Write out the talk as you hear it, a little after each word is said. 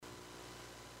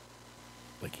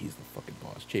like he's the fucking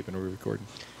boss. Chapin, are we recording?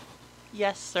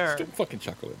 Yes, sir. Don't fucking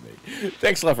chuckle at me.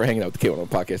 Thanks a lot for hanging out with the K101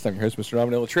 Podcast. I'm your host, Mr.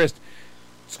 Nominella Trist.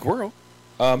 Squirrel.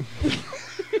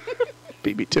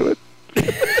 Beat me to it.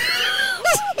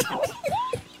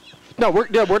 No,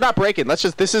 we're not breaking. Let's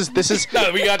just this is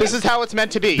No, we got this is how it's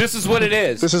meant to be. This is what it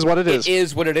is. This is what it is. It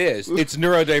is what it is. It's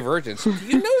neurodivergence. Do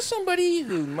you know somebody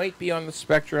who might be on the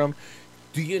spectrum?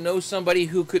 Do you know somebody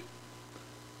who could...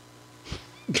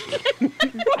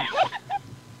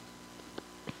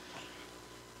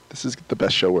 This is the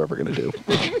best show we're ever going to do.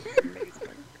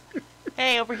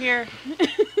 Hey, over here.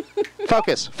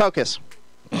 Focus.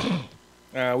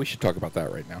 We should talk about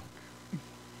that right now.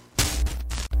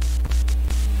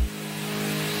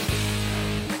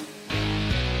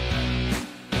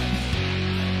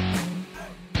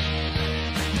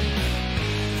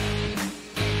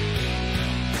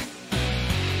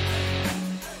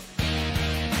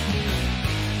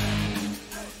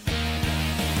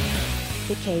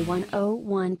 The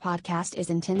K101 podcast is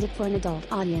intended for an adult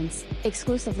audience,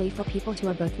 exclusively for people who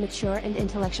are both mature and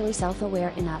intellectually self-aware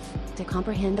enough to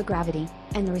comprehend the gravity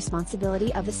and the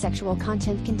responsibility of the sexual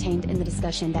content contained in the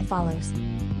discussion that follows.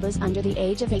 Those under the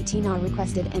age of 18 are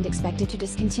requested and expected to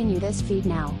discontinue this feed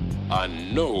now. I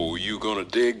know you're gonna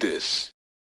dig this.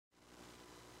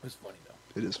 It was funny,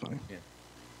 though. It is funny.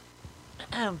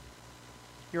 Yeah.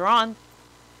 You're on.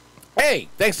 Hey,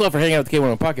 thanks a lot for hanging out with the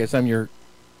K101 Podcast. I'm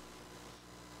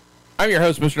your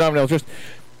host, Mr. Nominell Trist.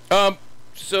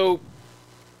 So,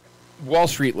 Wall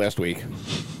Street last week.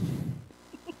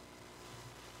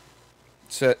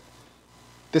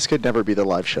 This could never be the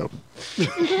live show.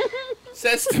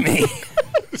 Says to me,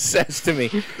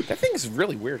 that thing's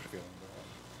really weird.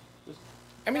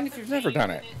 I mean, if you've never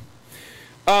done it.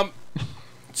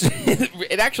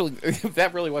 It actually,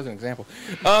 that really was an example.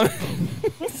 Wall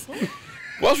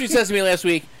Street says to me last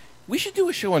week, we should do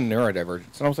a show on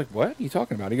neurodivergence. And I was like, what are you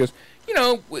talking about? He goes,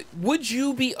 would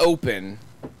you be open,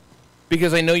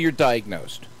 because I know you're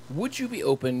diagnosed, would you be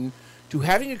open to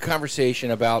having a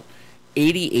conversation about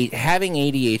having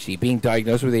ADHD, being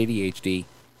diagnosed with ADHD,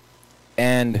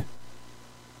 and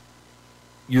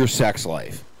your sex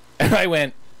life? And I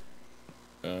went,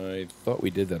 I thought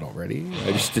we did that already.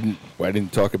 I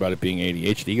didn't talk about it being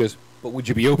ADHD. He goes, but would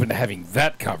you be open to having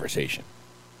that conversation?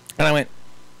 And I went,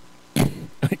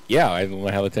 yeah, I don't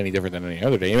know how that's any different than any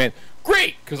other day. He went,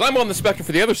 great, because I'm on the spectrum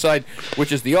for the other side,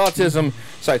 which is the autism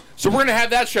side. So we're going to have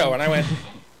that show. And I went,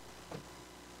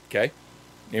 okay.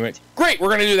 And he went, great, we're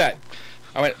going to do that.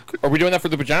 I went, are we doing that for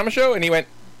the pajama show? And he went,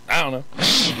 I don't know.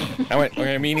 I went,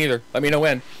 okay, me neither. Let me know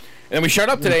when. And then we showed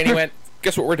up today, and he went,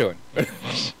 guess what we're doing? Good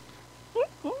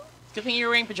thing you're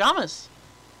wearing pajamas.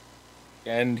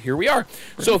 And here we are.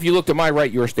 So if you look to my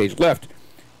right, your stage left,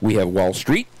 we have Wall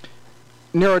Street.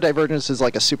 Neurodivergence is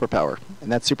like a superpower,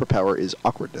 and that superpower is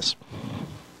awkwardness.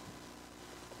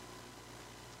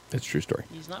 That's a true story.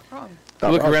 He's not wrong.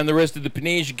 Look around the rest of the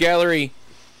Panige Gallery.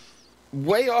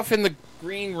 Way off in the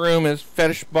green room is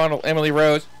fetish model Emily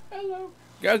Rose. Hello.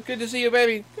 Good to see you,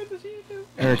 baby. Good to see you, too.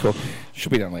 Very cool.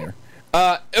 She'll be down later.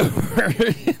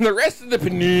 In the rest of the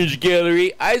Panige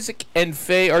Gallery, Isaac and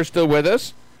Faye are still with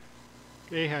us.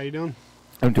 Hey, how you doing?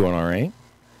 I'm doing all right.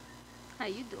 How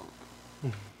you doing?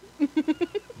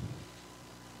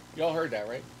 Y'all heard that,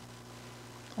 right?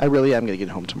 I really am going to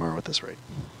get home tomorrow at this rate.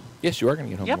 Yes, you are going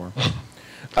to get home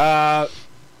tomorrow.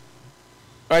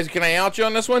 Isaac, can I out you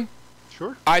on this one?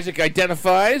 Sure. Isaac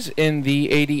identifies in the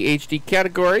ADHD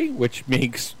category, which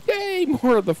makes, yay,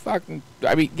 more of the fucking...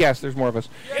 I mean, yes, there's more of us.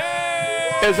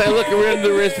 Yay! As I look around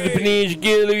the rest of the Panige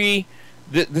Gallery...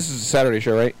 This is a Saturday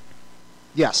show, right?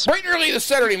 Yes. Bright and early this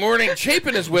Saturday morning,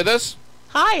 Chapin is with us.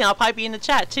 Hi, and I'll probably be in the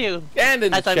chat, too. And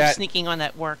in the As chat. I'm sneaking on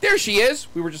at work. There she is.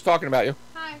 We were just talking about you.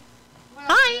 Hi.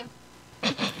 Hi.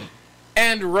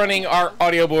 And running our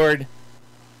audio board,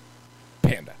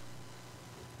 Panda.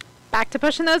 Back to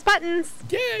pushing those buttons.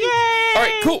 Yay! Yay! All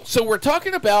right, cool. So we're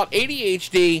talking about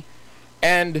ADHD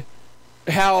and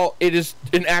how it is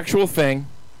an actual thing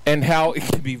and how it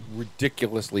can be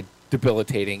ridiculously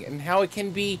debilitating and how it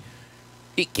can be...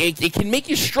 It can make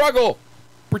you struggle,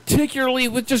 particularly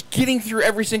with just getting through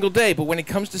every single day. But when it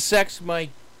comes to sex, my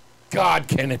God,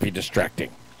 can it be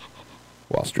distracting.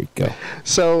 Wall Street, go.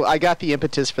 So I got the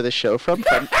impetus for this show from...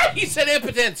 He said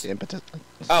impotence. Impetus.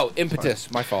 Oh, impetus.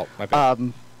 My fault. My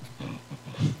bad.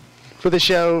 For the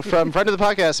show from friend of the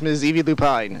podcast, Ms. Evie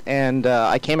Lupine. And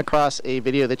I came across a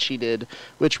video that she did,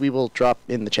 which we will drop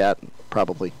in the chat,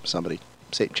 probably somebody.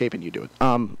 Chapin, you do it.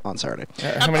 On Saturday.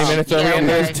 How many minutes are we in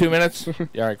this? 2 minutes?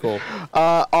 Yeah, all right, cool.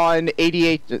 On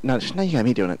 88... No, you got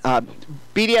me doing it.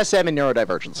 BDSM and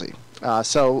neurodivergency.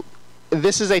 So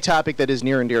this is a topic that is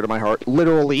near and dear to my heart,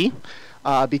 literally,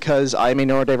 because I'm a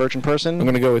neurodivergent person. I'm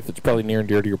going to go with it's probably near and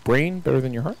dear to your brain, better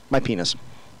than your heart. My penis.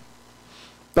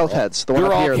 Both heads. The They're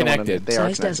one up all here, connected. The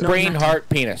one Size they are does connected. not Brain, matter. heart,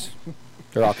 penis.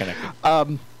 They're all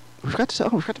connected. We forgot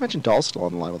to mention Doll's still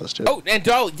on the line with us, too. Oh, and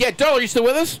Doll, Doll, are you still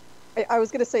with us? I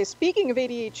was going to say, speaking of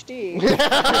ADHD,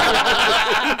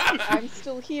 I'm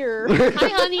still here. Hi,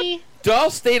 honey. Doll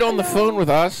stayed on the phone with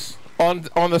us on the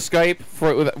Skype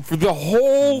for the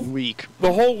whole Week.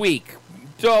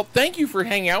 Doll, thank you for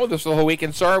hanging out with us the whole week,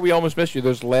 and sorry we almost missed you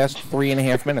those last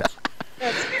 3.5 minutes.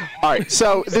 All right,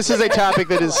 so this is a topic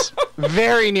that is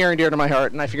very near and dear to my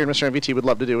heart, and I figured Mr. MVT would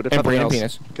love to do it if And nothing brain and else,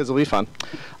 penis. because it'll be fun. He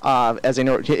is a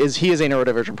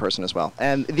neurodivergent person as well,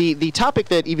 and the topic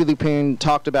that Evie Lupin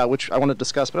talked about, which I want to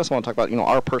discuss, but I also want to talk about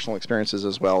our personal experiences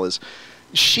as well, is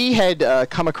she had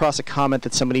come across a comment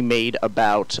that somebody made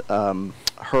about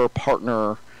her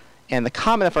partner, and the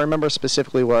comment, if I remember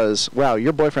specifically, was, "Wow,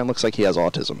 your boyfriend looks like he has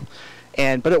autism."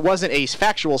 But it wasn't a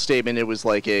factual statement. It was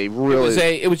like a really.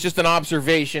 It was just an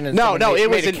observation. And No, someone it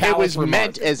made a was callous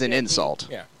meant remark. as an insult.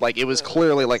 Yeah. Like it was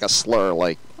clearly like a slur.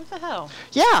 Like, What the hell?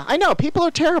 yeah, I know people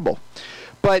are terrible,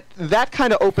 but that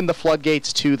kind of opened the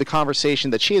floodgates to the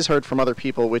conversation that she has heard from other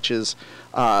people, which is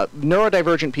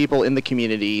neurodivergent people in the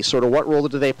community. Sort of what role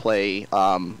do they play?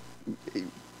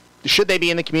 Should they be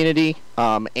in the community?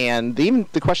 And even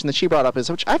the question that she brought up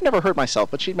is, which I've never heard myself,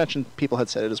 but she mentioned people had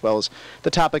said it as well, is the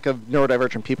topic of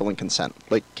neurodivergent people and consent.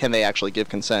 Like, can they actually give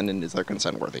consent, and is their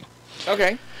consent worthy?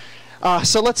 Okay.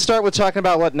 So let's start with talking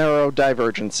about what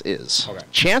neurodivergence is. Okay.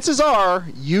 Chances are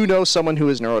you know someone who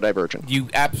is neurodivergent. You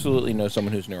absolutely know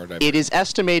someone who's neurodivergent. It is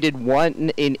estimated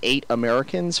 1 in 8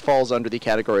 Americans falls under the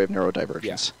category of neurodivergence.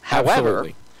 Yes, However,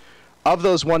 absolutely. of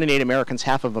those 1 in 8 Americans,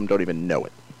 half of them don't even know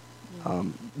it.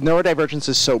 Neurodivergence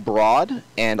is so broad,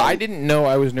 and I didn't know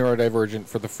I was neurodivergent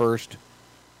for the first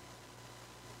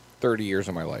 30 years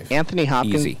of my life. Anthony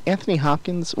Hopkins. Easy. Anthony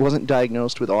Hopkins wasn't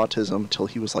diagnosed with autism until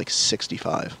he was like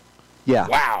 65. Yeah.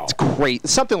 Wow. It's great.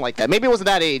 Something like that. Maybe it wasn't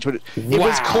that age, but it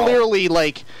was Wow. clearly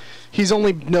like he's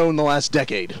only known the last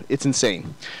decade. It's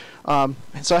insane.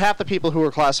 So half the people who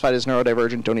are classified as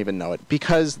neurodivergent don't even know it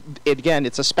because, again,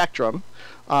 it's a spectrum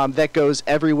that goes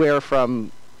everywhere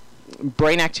from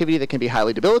brain activity that can be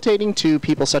highly debilitating to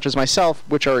people such as myself,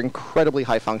 which are incredibly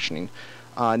high functioning.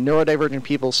 Neurodivergent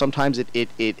people, sometimes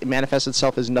it manifests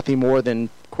itself as nothing more than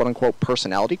quote-unquote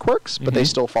personality quirks, but they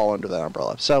still fall under that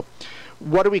umbrella. So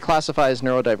what do we classify as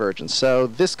neurodivergence? So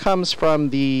this comes from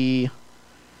the,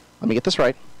 let me get this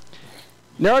right,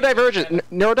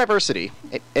 neurodiversity,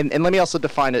 and let me also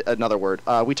define another word.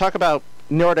 We talk about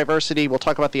neurodiversity, we'll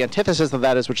talk about the antithesis of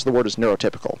that, which the word is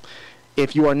neurotypical.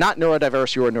 If you are not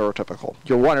neurodiverse, you are neurotypical.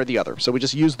 You're one or the other. So we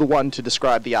just use the one to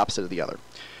describe the opposite of the other.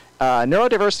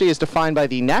 Neurodiversity is defined by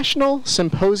the National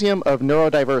Symposium of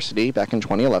Neurodiversity back in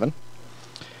 2011.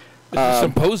 There's a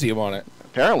symposium on it.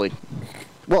 Apparently.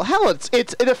 Well, hell,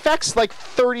 it affects like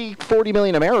 40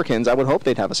 million Americans. I would hope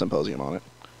they'd have a symposium on it.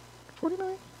 40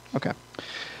 million? Okay.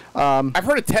 I've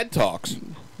heard of TED Talks.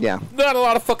 Yeah. Not a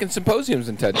lot of fucking symposiums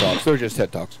in TED Talks. They're just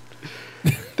TED Talks.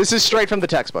 This is straight from the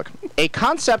textbook. A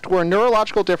concept where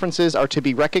neurological differences are to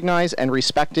be recognized and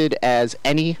respected as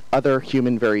any other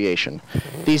human variation.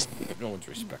 These No one's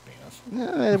respecting us.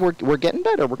 we're getting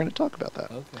better. We're going to talk about that.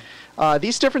 Okay.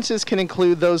 These differences can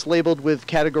include those labeled with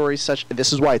categories such.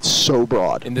 This is why it's so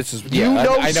broad. And this is You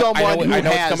know someone who I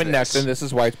know has it's coming this. next, and this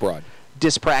is why it's broad.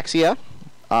 Dyspraxia,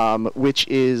 which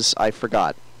is I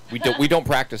forgot. We don't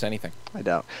practice anything. I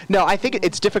don't. No, I think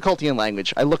it's difficulty in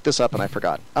language. I looked this up and I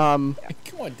forgot. Come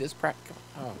on, dyspraxia.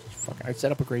 Oh, fuck! I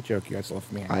set up a great joke. You guys love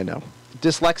me. I know.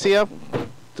 Dyslexia,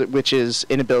 which is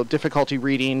difficulty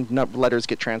reading, letters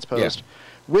get transposed.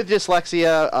 Yeah. With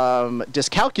dyslexia,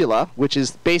 dyscalculia, which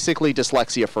is basically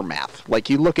dyslexia for math. Like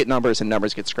you look at numbers and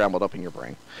numbers get scrambled up in your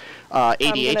brain.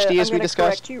 ADHD, as we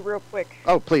discussed. Correct you real quick.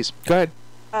 Oh, please. Go ahead.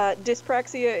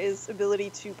 Dyspraxia is ability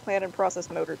to plan and process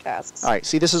motor tasks. All right.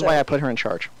 See, this is why I put her in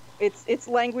charge. It's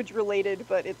language related,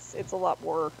 but it's a lot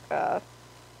more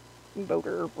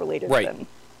motor related Right. than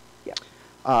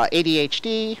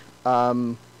ADHD,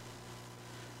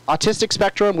 autistic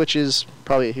spectrum, which is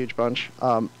probably a huge bunch.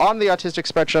 On the autistic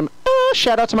spectrum,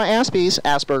 shout out to my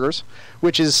Asperger's,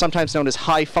 which is sometimes known as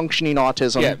high functioning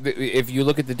autism. Yeah, if you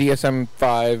look at the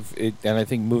DSM-5, and I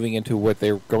think moving into what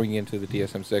they're going into the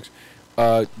DSM-6,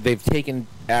 they've taken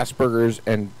Asperger's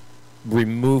and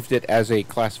removed it as a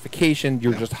classification.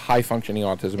 You're just high-functioning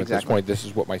autism at this point. This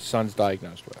is what my son's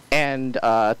diagnosed with. And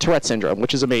Tourette syndrome,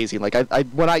 which is amazing. Like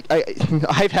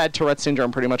I've had Tourette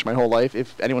syndrome pretty much my whole life.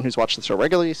 If anyone who's watched the show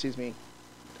regularly sees me,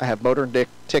 I have motor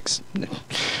tics.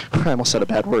 I almost said a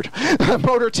bad word.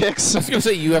 Motor tics. I was gonna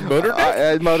say you have motor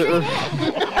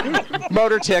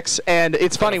motor tics, and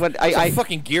it's funny when I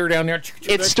fucking gear down there.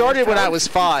 It started when I was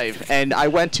 5, and I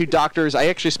went to doctors. I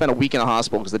actually spent a week in a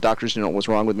hospital because the doctors didn't know what was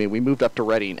wrong with me. We moved up to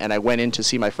Reading, and I went in to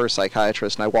see my first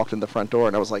psychiatrist, and I walked in the front door,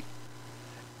 and I was like,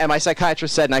 and my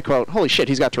psychiatrist said, and I quote, "Holy shit,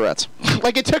 he's got Tourette's."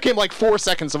 Like, it took him like 4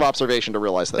 seconds of observation to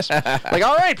realize this. Like,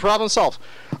 all right, problem solved.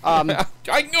 I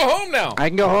can go home now. I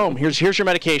can go home. Here's your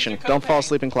medication. Don't fall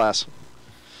asleep in class.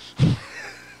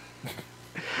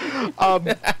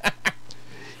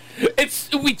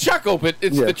 We chuckle, but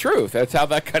it's the truth. That's how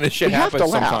that kind of shit happens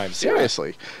sometimes.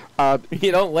 Seriously.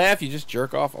 You don't laugh, you just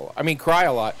jerk off a lot. I mean, cry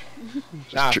a lot.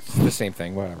 It's the same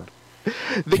thing, whatever.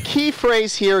 The key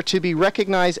phrase here, to be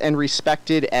recognized and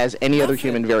respected as any other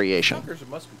human variation. Suckers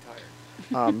must be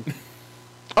tired.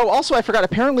 Also, I forgot,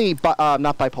 apparently,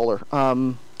 not bipolar,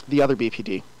 the other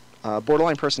BPD,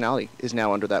 borderline personality is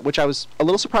now under that, which I was a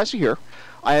little surprised to hear.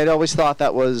 I had always thought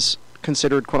that was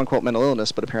considered quote-unquote mental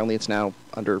illness, but apparently it's now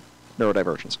under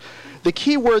neurodivergence. The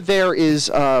key word there is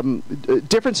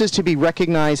differences to be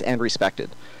recognized and respected.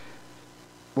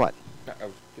 What? I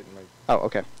was getting my... Oh,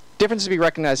 okay. Differences to be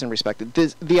recognized and respected.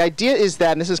 The idea is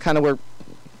that, and this is kind of where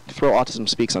throw Autism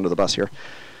Speaks under the bus here,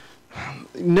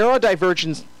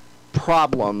 neurodivergence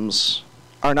problems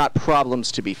are not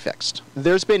problems to be fixed.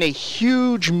 There's been a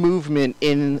huge movement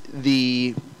in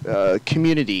the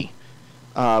community,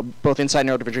 both inside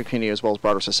neurodivergent community as well as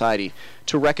broader society,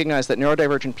 to recognize that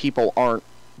neurodivergent people aren't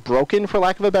broken, for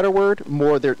lack of a better word.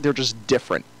 More, they're just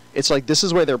different. It's like, this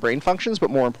is where their brain functions, but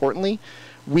more importantly,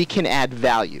 we can add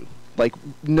value. Like,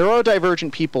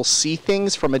 neurodivergent people see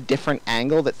things from a different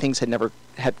angle that things had never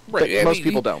had. Right. Most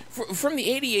people don't. From the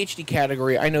ADHD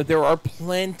category, I know there are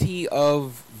plenty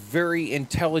of very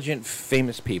intelligent,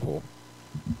 famous people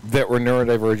that were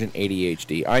neurodivergent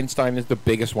ADHD. Einstein is the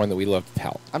biggest one that we love to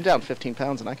tell. I'm down 15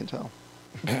 pounds, and I can tell.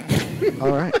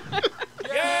 All right.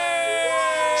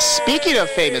 Yay! Speaking of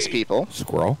famous people,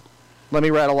 squirrel. Let me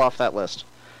rattle off that list.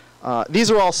 These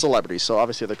are all celebrities, so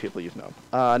obviously they're people you've known.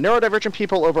 Neurodivergent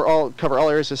people cover all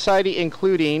areas of society,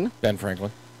 including... Ben Franklin.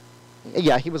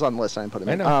 Yeah, he was on the list. I didn't put him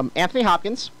in. I know. Anthony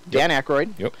Hopkins, Dan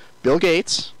Aykroyd, Yep. Bill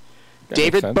Gates, That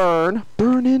David Byrne,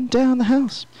 burning down the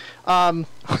house.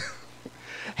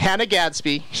 Hannah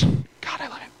Gadsby. God, I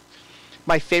love him.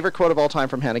 My favorite quote of all time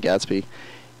from Hannah Gadsby.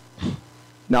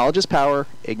 Knowledge is power,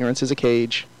 ignorance is a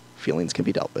cage, feelings can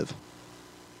be dealt with.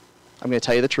 I'm going to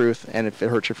tell you the truth, and if it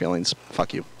hurts your feelings,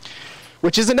 fuck you.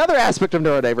 Which is another aspect of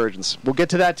neurodivergence. We'll get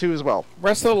to that too as well.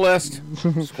 Rest of the list.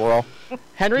 Squirrel.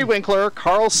 Henry Winkler,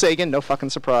 Carl Sagan, no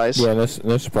fucking surprise. Yeah,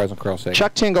 no surprise on Carl Sagan.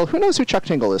 Chuck Tingle. Who knows who Chuck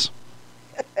Tingle is?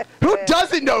 Who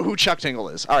doesn't know who Chuck Tingle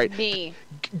is? All right. Me.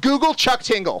 Google Chuck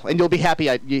Tingle, and you'll be happy.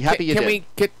 You did. Can we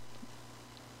get...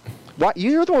 What?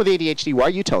 You're the one with ADHD. Why are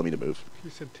you telling me to move?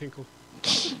 He said tinkle.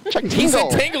 Chuck Tingle. He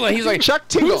said Tingle, and he's like... Chuck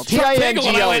Tingle. Who's Chuck Tingle?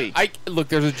 And I T-I-N-G-L-E. went, look,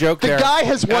 there's a joke there. The guy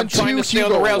has won I'm trying 2 to stay on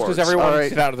Hugo the rails Awards. because everyone All wants right.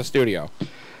 to get out of the studio.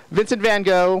 Vincent Van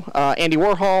Gogh, Andy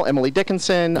Warhol, Emily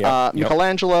Dickinson,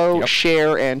 Michelangelo,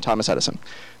 Cher, and Thomas Edison.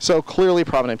 So clearly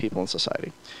prominent people in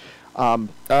society. And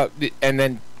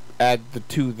then add the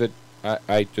two that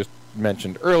I just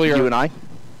mentioned earlier. You and I?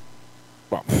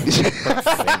 Well,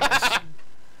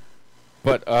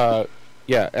 but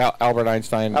Albert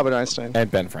Einstein. Albert Einstein.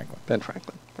 And Ben Franklin. Ben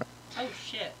Franklin. Right. Oh,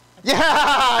 shit.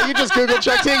 Yeah! You just Googled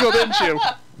Chuck Tingle, didn't you?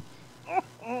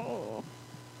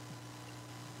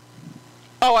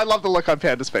 Oh, I love the look on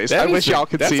Panda's face. I wish y'all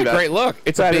could see that. That's a great look.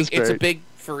 It's a great. big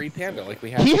furry panda like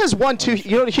we have. He has won 2.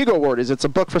 You know what a Hugo Award is? It's a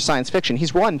book for science fiction.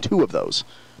 He's won 2 of those.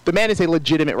 The man is a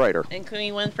legitimate writer.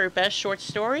 Including one for Best Short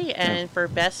Story and for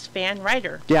Best Fan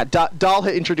Writer. Yeah, Dahl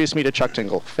had introduced me to Chuck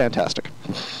Tingle. Fantastic.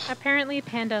 Apparently,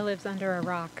 Panda lives under a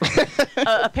rock.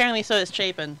 Apparently, so does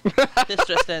Chapin. This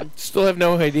just in. Still have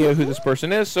no idea who this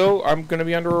person is, so I'm going to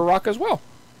be under a rock as well.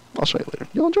 I'll show you later.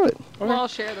 You'll enjoy it. We'll all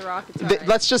share the rock. It's all right.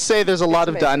 Let's just say there's a lot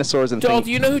of dinosaurs and Joel, things.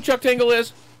 do you know who Chuck Tingle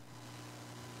is?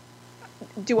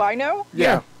 Do I know?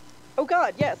 Yeah. Oh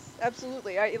God, yes,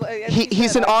 absolutely.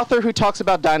 He's an author who talks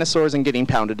about dinosaurs and getting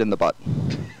pounded in the butt.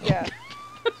 Yeah.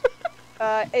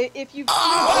 If you've there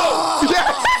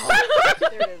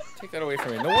it is. Take that away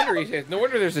from me. No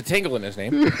wonder there's a tingle in his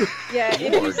name. Yeah,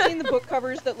 if you've seen the book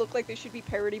covers that look like they should be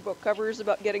parody book covers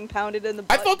about getting pounded in the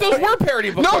butt. I thought those were parody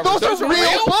book No, covers. those are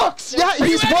real books. Yeah, Are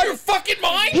he's you out won. of your fucking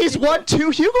mind? He's won 2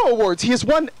 Hugo Awards. He has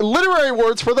won literary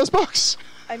awards for those books.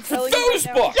 I'm telling you right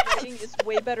now, his writing is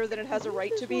way better than it has a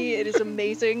right to be. It is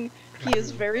amazing. He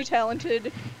is very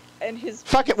talented, and his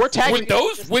Fuck it, we're tagging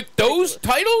with those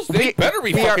titles. They better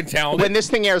be fucking talented. When this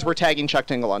thing airs, we're tagging Chuck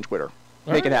Tingle on Twitter.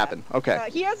 Make it happen. Okay.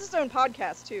 He has his own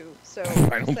podcast too, so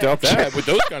I don't doubt that with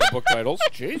those kind of book titles.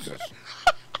 Jesus.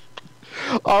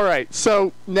 All right,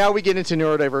 so now we get into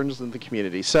neurodivergence in the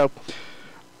community. So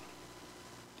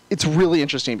it's really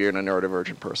interesting being a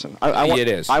neurodivergent person. It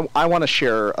is. I want to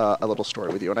share a little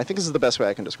story with you, and I think this is the best way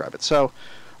I can describe it. So,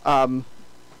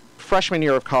 freshman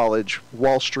year of college,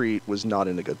 Wall Street was not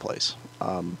in a good place.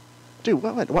 Dude,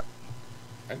 what?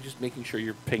 I'm just making sure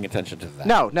you're paying attention to that.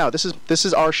 No, this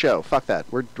is our show. Fuck that.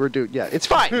 We're doing. Yeah, it's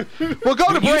fine. We'll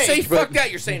go to break. You say fuck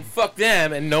that, you're saying fuck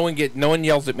them, and no one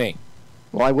yells at me.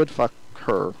 Well, I would fuck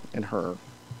her and her.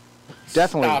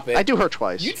 Definitely. Stop it. I do her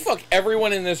twice. You'd fuck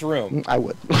everyone in this room. I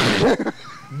would.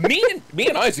 me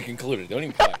and Isaac included. Don't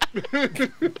even play.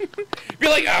 Be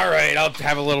like, all right, I'll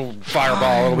have a little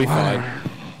fireball. It'll be fine.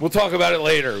 We'll talk about it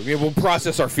later. We'll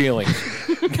process our feelings.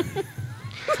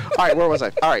 All right, where was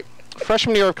I? All right.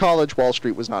 Freshman year of college, Wall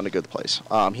Street was not in a good place.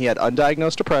 He had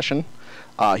undiagnosed depression.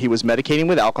 He was medicating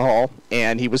with alcohol,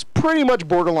 and he was pretty much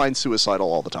borderline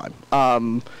suicidal all the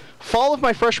time. Fall of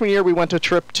my freshman year, we went a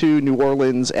trip to New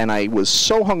Orleans, and I was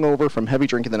so hungover from heavy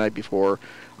drinking the night before,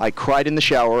 I cried in the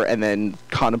shower and then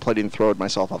contemplating throwing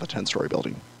myself off a 10-story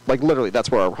building. Like, literally, that's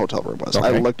where our hotel room was. Okay.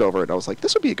 I looked over, and I was like,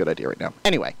 this would be a good idea right now.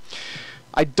 Anyway,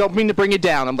 I don't mean to bring it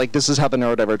down. I'm like, this is how the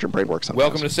neurodivergent brain works sometimes.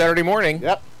 Welcome to Saturday morning.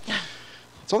 Yep.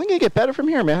 It's only going to get better from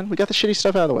here, man. We got the shitty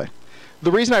stuff out of the way.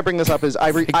 The reason I bring this up is I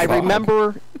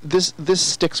remember this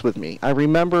sticks with me. I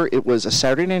remember it was a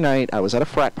Saturday night. I was at a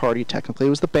frat party. Technically,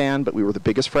 it was the band, but we were the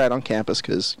biggest frat on campus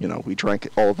because, we drank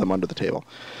all of them under the table.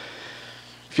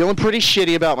 Feeling pretty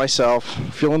shitty about myself,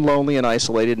 feeling lonely and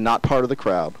isolated, not part of the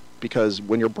crowd. Because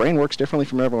when your brain works differently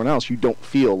from everyone else, you don't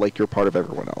feel like you're part of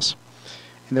everyone else.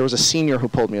 And there was a senior who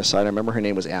pulled me aside. I remember her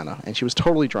name was Anna, and she was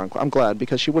totally drunk. I'm glad,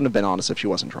 because she wouldn't have been honest if she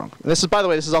wasn't drunk. And this is, by the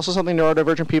way, this is also something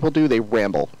neurodivergent people do. They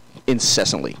ramble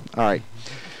incessantly. All right.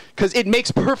 Because it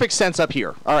makes perfect sense up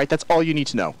here. All right, that's all you need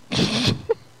to know.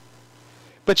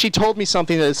 But she told me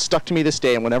something that has stuck to me this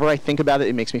day, and whenever I think about it,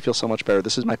 it makes me feel so much better.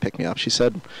 This is my pick-me-up. She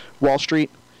said, Wall Street,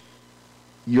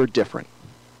 you're different.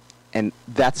 And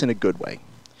that's in a good way.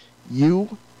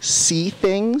 You see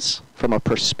things from a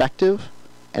perspective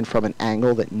and from an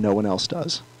angle that no one else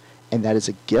does. And that is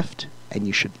a gift, and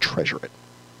you should treasure it.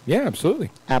 Yeah, absolutely.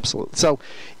 Absolutely. So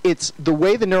it's the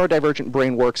way the neurodivergent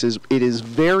brain works is it is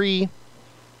very, I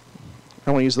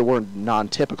don't want to use the word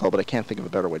non-typical, but I can't think of a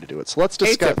better way to do it. So let's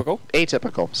discuss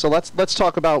atypical. So let's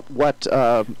talk about what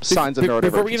signs of neurodivergence.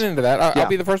 Before we get into that, I'll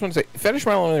be the first one to say, Fetish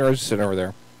Melanie is sitting over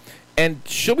there, and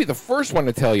she'll be the first one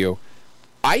to tell you,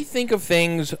 I think of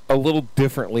things a little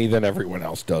differently than everyone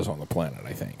else does on the planet,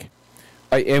 I think.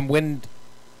 And when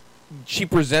she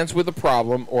presents with a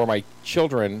problem, or my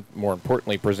children, more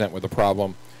importantly, present with a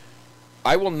problem,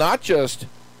 I will not just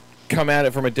come at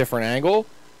it from a different angle.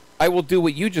 I will do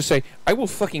what you just say. I will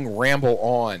fucking ramble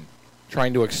on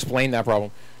trying to explain that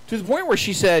problem. To the point where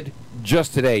she said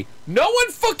just today, no one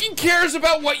fucking cares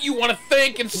about what you want to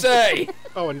think and say.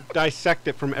 Oh, and dissect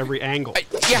it from every angle.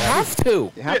 You have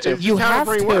to. You have to. You have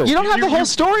to. You don't have the whole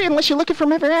story unless you look at it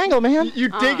from every angle, man. You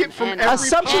dig it from every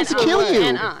assumptions kill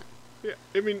you. Yeah,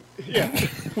 I mean, yeah.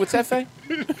 What's that, Faye?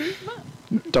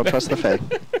 Don't trust the Faye.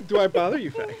 Do I bother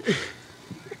you, Faye?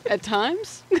 At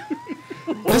times.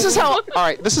 This is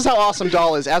how awesome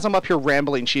Doll is. As I'm up here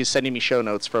rambling, she's sending me show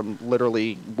notes from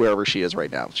literally wherever she is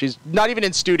right now. She's not even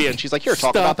in studio, and she's like, "Here,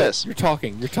 talk about this." You're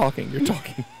talking. Go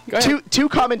ahead. Two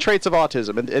common traits of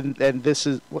autism, and this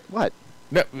is what?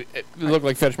 No, it looked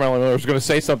like Fetish Melanie was going to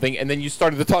say something, and then you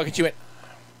started to talk, and she went.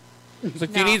 It's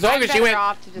like, do you need to talk? And she went.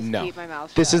 Off to just keep my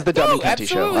mouth shut. This is the Dummy Cunty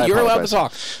show. You're allowed to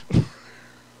talk.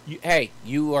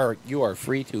 You are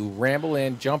free to ramble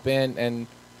in, jump in, and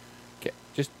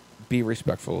just be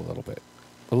respectful a little bit.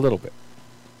 A little bit.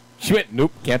 She went,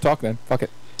 nope, can't talk then. Fuck it.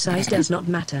 Size does not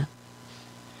matter.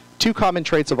 Two common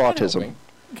traits of autism.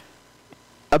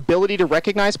 Ability to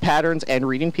recognize patterns and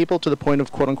reading people to the point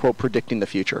of quote-unquote predicting the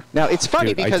future. Now, it's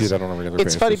funny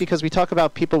because we talk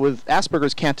about people with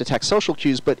Asperger's can't detect social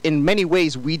cues, but in many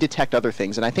ways we detect other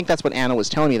things. And I think that's what Anna was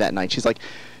telling me that night. She's like,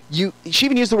 she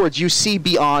even used the words, you see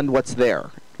beyond what's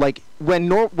there. Like, when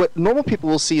what normal people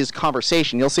will see is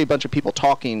conversation. You'll see a bunch of people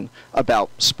talking about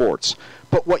sports.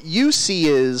 But what you see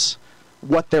is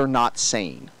what they're not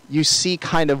saying. You see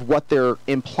kind of what they're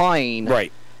implying.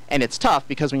 Right. And it's tough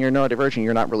because when you're neurodivergent,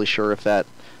 you're not really sure if that...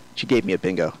 She gave me a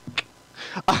bingo.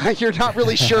 You're not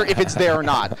really sure if it's there or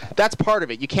not. That's part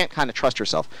of it. You can't kind of trust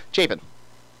yourself. Jabin.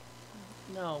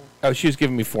 No. Oh, she was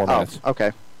giving me 4 minutes.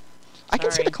 Okay. I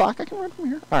can see the clock. I can run from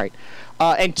here. All right.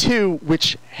 And two,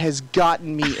 which has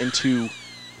gotten me into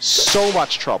so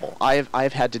much trouble.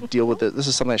 I've had to deal with it. This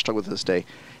is something I struggle with to this day.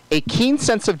 A keen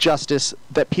sense of justice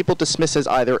that people dismiss as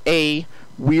either A,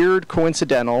 weird,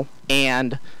 coincidental,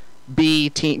 and B,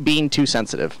 being too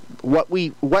sensitive. What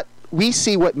we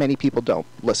see what many people don't.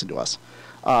 Listen to us.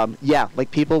 Yeah,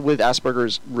 like people with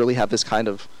Asperger's really have this kind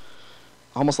of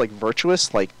almost like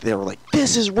virtuous, like they were like,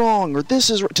 this is wrong, or this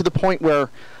is to the point where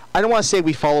I don't want to say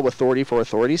we follow authority for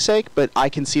authority's sake, but I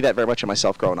can see that very much in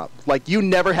myself growing up. Like, you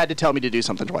never had to tell me to do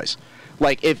something twice.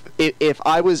 Like, if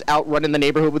I was out running the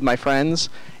neighborhood with my friends,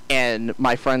 and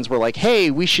my friends were like,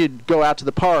 hey, we should go out to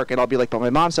the park, and I'll be like, but my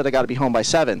mom said I got to be home by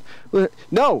 7.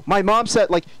 No, my mom said,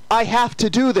 like, I have to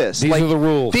do this. These are the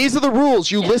rules. These are the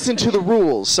rules. You listen to the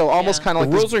rules. So almost kind of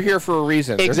like the rules are here for a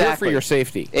reason. Exactly. They're here for your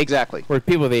safety. Exactly. Where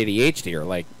people with ADHD are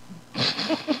like,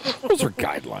 those are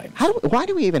guidelines. Why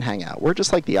do we even hang out? We're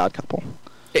just like the odd couple.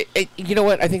 You know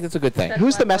what? I think that's a good thing.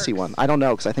 Who's the messy one? I don't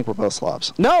know, because I think we're both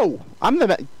Slavs. No! I'm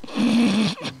the...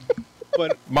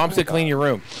 But Mom said clean your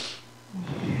room.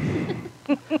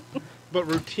 But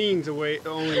routine's the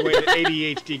only way that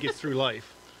ADHD gets through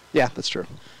life. Yeah, that's true.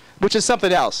 Which is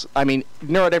something else. I mean,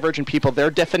 neurodivergent people, their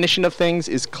definition of things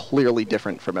is clearly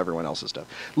different from everyone else's stuff.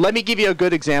 Let me give you a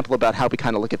good example about how we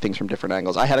kind of look at things from different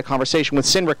angles. I had a conversation with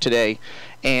Sinric today,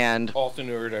 and... Also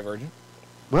neurodivergent.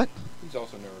 What? He's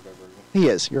also neurodivergent. He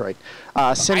is, you're right.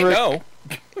 Sinric, I know.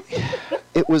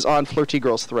 It was on Flirty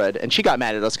Girl's thread, and she got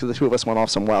mad at us because the two of us went off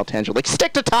some wild tangent. Like,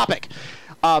 stick to topic!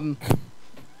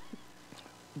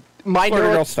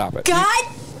 Girl, stop it. God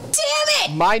damn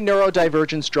it! My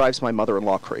neurodivergence drives my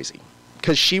mother-in-law crazy.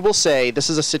 Because she will say, this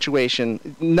is a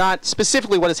situation, not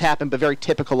specifically what has happened, but very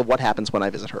typical of what happens when I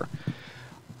visit her.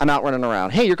 I'm out running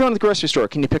around. Hey, you're going to the grocery store.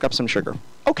 Can you pick up some sugar?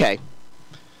 Okay.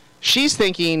 She's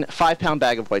thinking 5-pound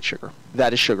bag of white sugar.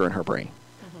 That is sugar in her brain.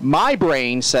 Mm-hmm. My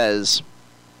brain says,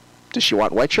 does she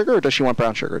want white sugar or does she want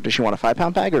brown sugar? Does she want a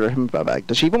 5-pound bag or a 10-pound bag?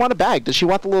 Does she even want a bag? Does she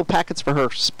want the little packets for her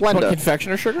Splenda? What,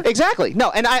 confectioner sugar? Exactly.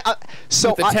 No, and so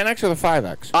with the 10X or the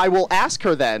 5X? I will ask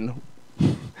her then,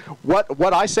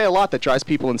 what I say a lot that drives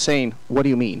people insane, what do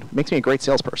you mean? Makes me a great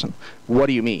salesperson. What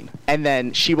do you mean? And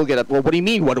then she will get up, well, what do you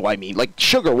mean, what do I mean? Like,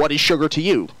 sugar, what is sugar to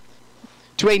you?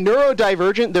 To a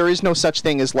neurodivergent, there is no such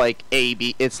thing as like A,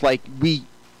 B. It's like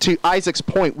to Isaac's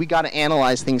point, we got to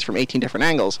analyze things from 18 different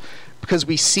angles because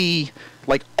we see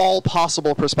like all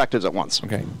possible perspectives at once.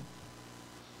 Okay.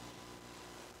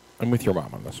 I'm with your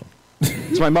mom on this one.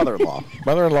 It's my mother-in-law.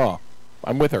 Mother-in-law.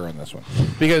 I'm with her on this one.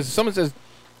 Because someone says,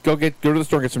 go to the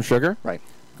store and get some sugar. Right.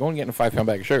 Go and get a 5-pound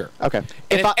bag of sugar. Okay.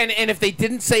 And if they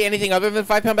didn't say anything other than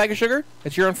 5-pound bag of sugar,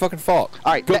 it's your own fucking fault.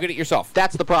 All right. Go get it yourself.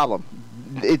 That's the problem.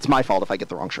 It's my fault if I get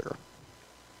the wrong sugar.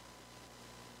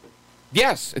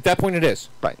 Yes, at that point it is.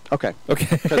 Right. Okay.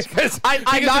 Okay. Because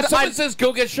if someone says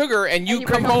go get sugar and you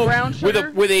come home with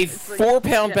a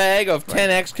 4-pound bag of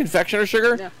 10X confectioner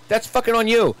sugar, that's fucking on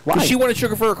you. Why? Because she wanted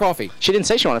sugar for her coffee. She didn't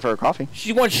say she wanted for her coffee.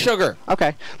 She wants sugar.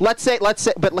 Okay. Let's say,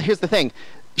 but here's the thing.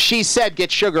 She said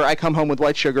get sugar. I come home with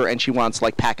white sugar, and she wants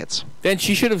like packets. Then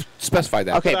she should have specified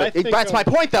that. Okay, but that's my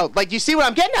point, though. Like, you see what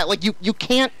I'm getting at? Like, you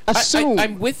can't assume.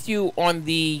 I'm with you on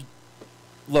the.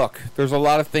 Look, there's a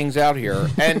lot of things out here,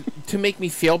 and to make me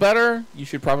feel better, you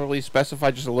should probably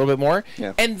specify just a little bit more.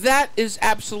 Yeah. And that is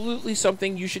absolutely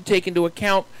something you should take into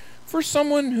account for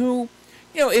someone who,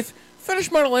 if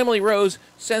Fetish Model Emily Rose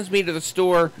sends me to the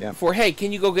store for, hey,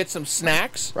 can you go get some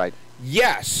snacks? Right.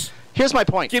 Yes. Here's my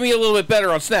point. Give me a little bit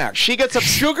better on snacks. She gets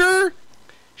sugar.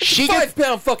 She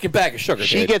 5-pound fucking bag of sugar.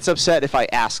 She gets upset if I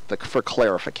ask for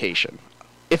clarification.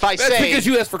 If I that's because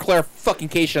you asked for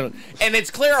clarification, and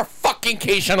it's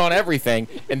clarification on everything,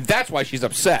 and that's why she's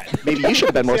upset. Maybe you should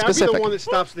have been more specific. I'd be the one that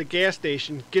stops at the gas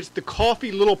station, gets the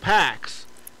coffee little packs,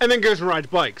 and then goes and rides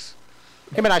bikes.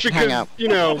 Him and I should hang out.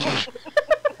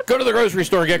 Go to the grocery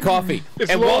store and get coffee.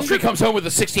 And Wall Street comes home with a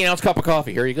 16-ounce cup of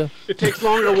coffee. Here you go. It takes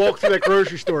longer to walk through that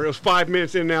grocery store. It was 5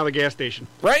 minutes in and out of the gas station.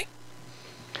 Right?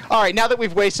 All right, now that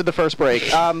we've wasted the first break,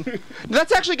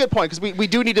 that's actually a good point, because we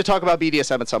do need to talk about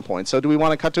BDSM at some point. So do we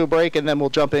want to cut to a break, and then we'll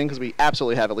jump in, because we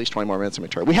absolutely have at least 20 more minutes in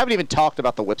return. We haven't even talked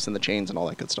about the whips and the chains and all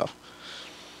that good stuff.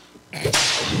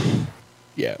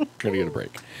 Yeah, we're going to get a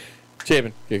break.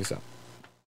 Jabin, kick us out.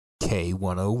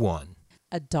 K101.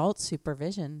 Adult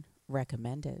supervision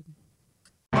recommended.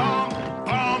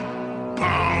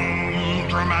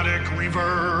 Dramatic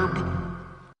reverb.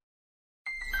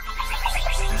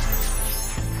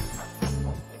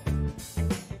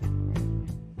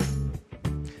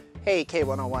 Hey,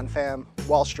 K101 fam,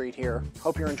 Wall Street here.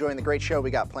 Hope you're enjoying the great show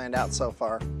we got planned out so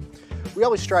far. We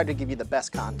always strive to give you the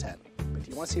best content, but if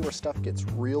you want to see where stuff gets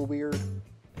real weird,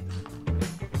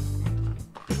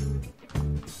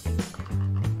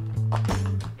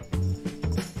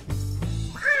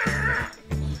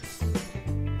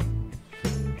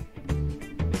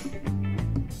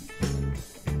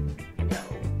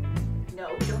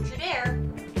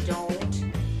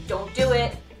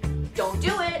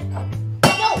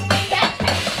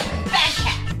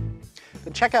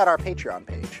 check out our Patreon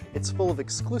page. It's full of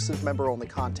exclusive member-only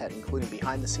content, including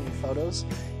behind-the-scene photos,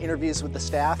 interviews with the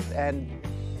staff, and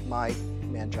my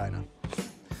mangina.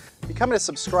 Becoming a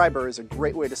subscriber is a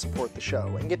great way to support the show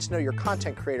and get to know your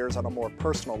content creators on a more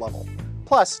personal level.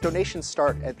 Plus, donations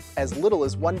start at as little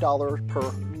as $1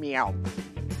 per meow.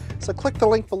 So click the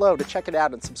link below to check it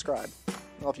out and subscribe.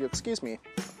 Well, if you excuse me,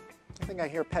 I think I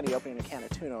hear Penny opening a can of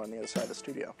tuna on the other side of the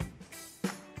studio.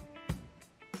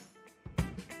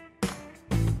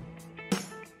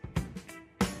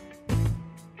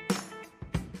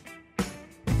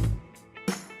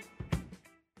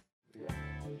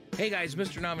 Hey guys,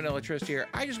 Mr. Non-Vanilla here.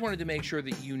 I just wanted to make sure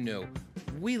that you knew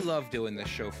we love doing this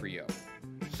show for you.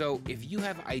 So if you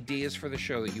have ideas for the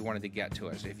show that you wanted to get to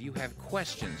us, if you have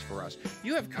questions for us,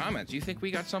 you have comments, you think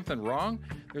we got something wrong,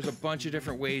 there's a bunch of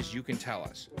different ways you can tell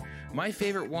us. My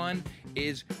favorite one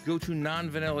is go to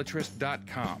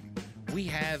nonvanillatrist.com. We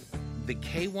have the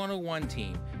K101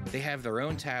 team. They have their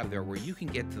own tab there where you can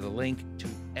get to the link to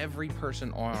every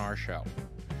person on our show.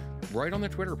 Right on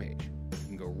their Twitter page.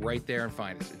 You can go right there and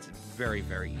find us. It's very,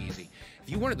 very easy. If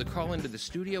you wanted to call into the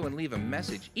studio and leave a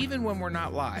message, even when we're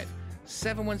not live,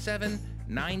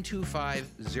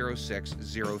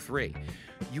 717-925-0603.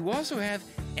 You also have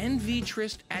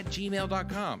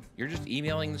nvtrist@gmail.com. You're just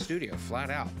emailing the studio flat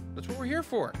out. That's what we're here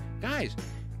for. Guys,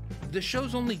 the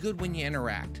show's only good when you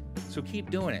interact. So keep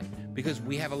doing it because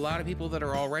we have a lot of people that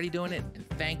are already doing it. And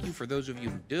thank you for those of you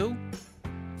who do.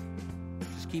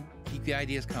 Just keep the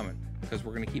ideas coming because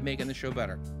we're going to keep making the show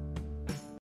better.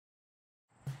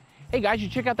 Hey guys, you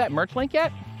check out that merch link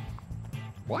yet?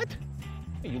 What?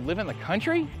 You live in the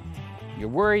country? You're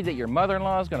worried that your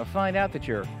mother-in-law is going to find out that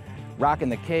you're rocking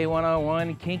the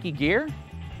K101 kinky gear?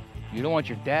 You don't want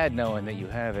your dad knowing that you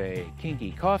have a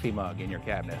kinky coffee mug in your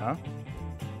cabinet, huh?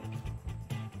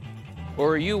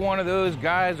 Or are you one of those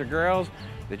guys or girls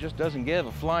that just doesn't give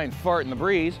a flying fart in the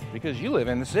breeze because you live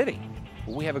in the city?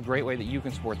 Well, we have a great way that you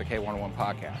can support the K101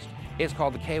 podcast. It's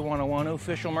called the K101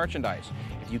 Official Merchandise.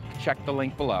 If you check the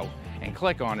link below and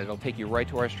click on it, it'll take you right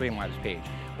to our Streamlabs page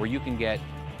where you can get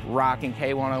rocking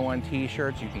K101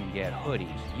 t-shirts, you can get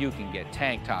hoodies, you can get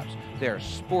tank tops, there's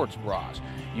sports bras,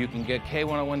 you can get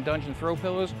K101 Dungeon throw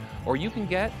pillows, or you can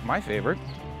get, my favorite,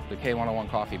 the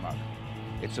K101 coffee mug.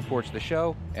 It supports the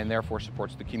show and therefore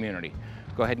supports the community.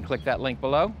 Go ahead and click that link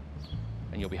below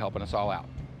and you'll be helping us all out.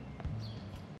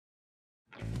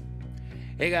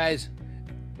 Hey guys,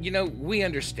 you know, we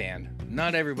understand.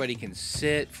 Not everybody can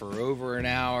sit for over an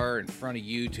hour in front of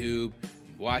YouTube,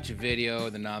 watch a video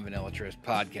of the Non-Vanillatrist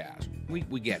podcast.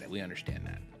 We get it. We understand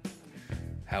that.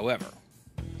 However,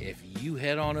 if you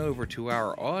head on over to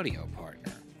our audio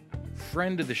partner,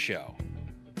 friend of the show,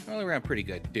 all around pretty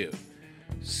good dude,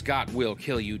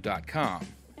 ScottWillKillYou.com,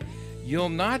 you'll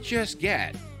not just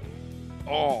get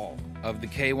all of the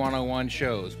K101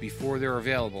 shows before they're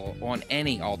available on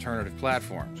any alternative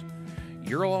platforms.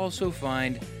 You'll also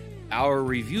find Our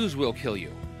Reviews Will Kill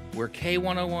You, where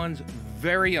K101's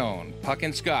very own Puck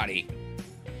and Scotty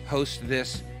host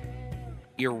this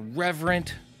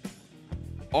irreverent,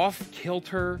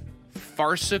 off-kilter,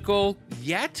 farcical,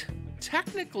 yet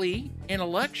technically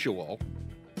intellectual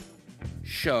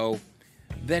show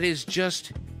that is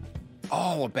just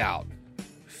all about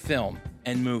film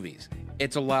and movies.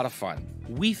 It's a lot of fun.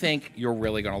 We think you're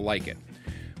really going to like it.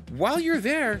 While you're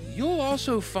there, you'll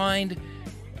also find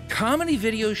comedy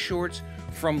video shorts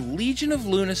from Legion of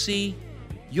Lunacy.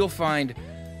 You'll find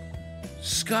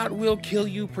Scott Will Kill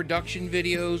You production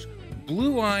videos,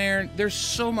 Blue Iron. There's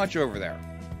so much over there.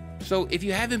 So if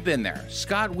you haven't been there,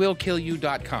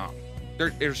 ScottWillKillYou.com.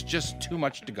 There's just too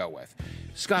much to go with.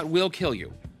 Scott will kill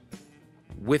you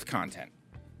with content.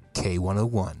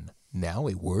 K101. Now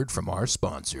a word from our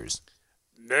sponsors.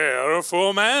 They're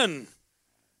for men.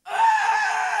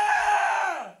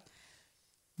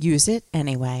 Use it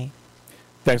anyway.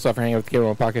 Thanks a lot for hanging out with the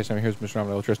K101 podcast. I'm here with Mr.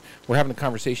 Non-Vanilla. We're having a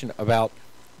conversation about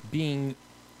being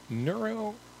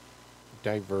neurodivergent,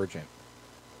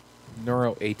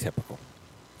 neuroatypical.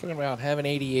 Talking about having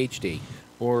ADHD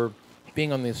or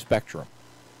being on the spectrum.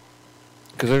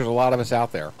 Because there's a lot of us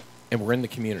out there, and we're in the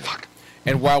community.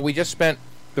 And while we just spent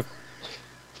the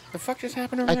fuck just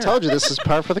happened over there? I told you this is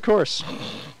par for the course.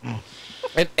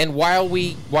 And while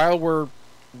we're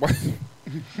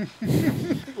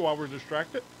While we're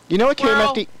distracted. You know what,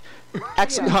 KMFD?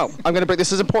 Excellent. Oh, I'm going to bring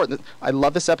this is important. I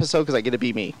love this episode because I get to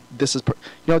be me. This is, you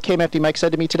know what KMFD Mike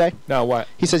said to me today? No, what?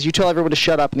 He says you tell everyone to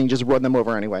shut up and then you just run them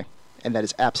over anyway, and that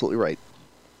is absolutely right.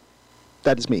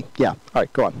 That is me. Yeah. All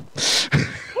right, go on.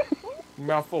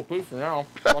 Mouthful of poo for now.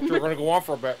 I thought you were going to go on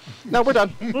for a bit. No, we're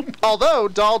done. Although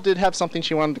Doll did have something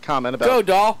she wanted to comment about. Go,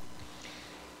 Doll.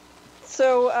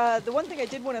 So the one thing I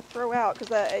did want to throw out,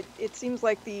 because it seems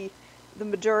like the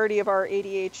majority of our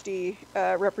ADHD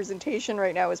representation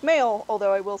right now is male,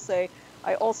 although I will say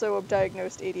I also have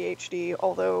diagnosed ADHD,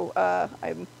 although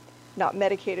I'm not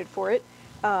medicated for it.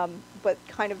 But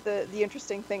kind of the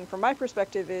interesting thing from my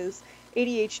perspective is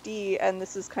ADHD, and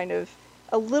this is kind of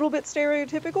a little bit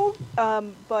stereotypical,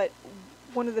 but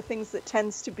one of the things that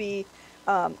tends to be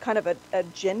kind of a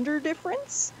gender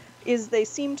difference is they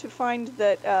seem to find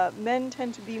that men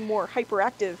tend to be more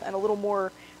hyperactive and a little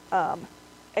more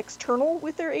external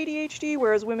with their ADHD,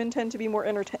 whereas women tend to be more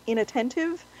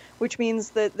inattentive, which means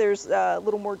that there's a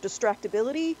little more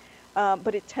distractibility,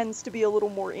 but it tends to be a little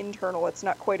more internal. It's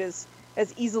not quite as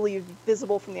easily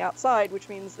visible from the outside, which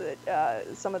means that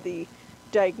some of the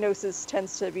diagnosis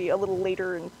tends to be a little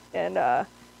later and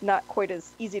not quite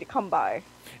as easy to come by.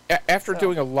 After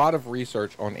doing a lot of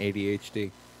research on ADHD,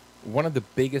 one of the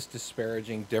biggest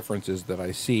disparaging differences that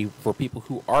I see for people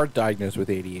who are diagnosed with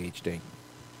ADHD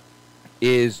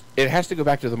is it has to go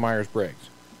back to the Myers-Briggs.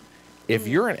 If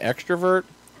you're an extrovert,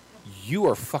 you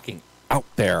are fucking out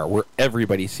there where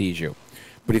everybody sees you.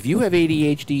 But if you have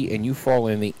ADHD and you fall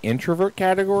in the introvert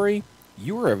category,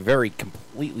 you are a very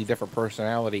completely different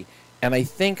personality. And I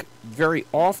think very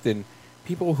often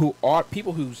people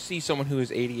who see someone who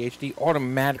has ADHD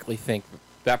automatically think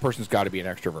that person's got to be an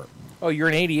extrovert. Oh, you're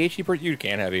an ADHD person? You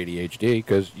can't have ADHD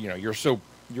because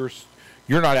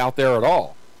you're not out there at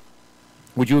all.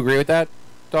 Would you agree with that,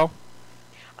 Doll?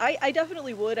 I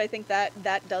definitely would. I think that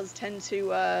does tend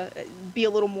to be a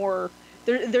little more.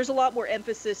 There's a lot more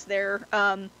emphasis there.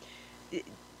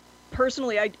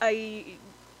 Personally, I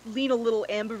lean a little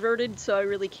ambiverted, so I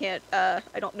really can't. I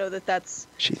don't know that that's.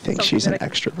 She thinks she's an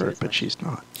extrovert, but she's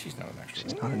not. She's not an extrovert.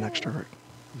 She's not an extrovert.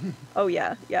 Oh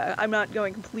yeah. I'm not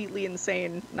going completely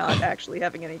insane, not actually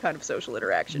having any kind of social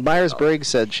interaction. Myers-Briggs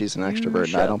said she's an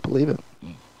extrovert, and I don't believe it.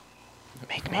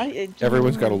 Make me.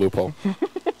 Everyone's got a loophole.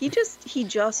 He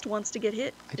just wants to get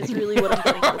hit. Is really what I'm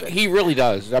getting out of it. He really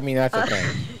does. I mean, that's the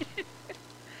thing.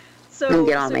 So I'm gonna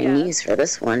get on my knees for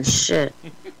this one. Shit.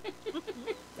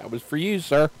 That was for you,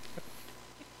 sir.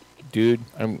 Dude,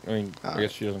 I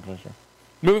guess she doesn't question.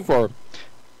 Moving forward.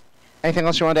 Anything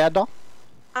else you want to add, Doll?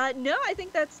 No, I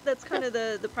think that's kind of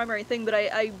the primary thing, but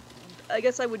I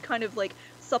guess I would kind of like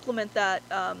supplement that.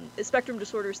 Spectrum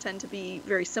disorders tend to be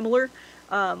very similar,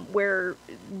 where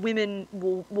women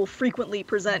will frequently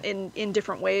present in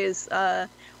different ways.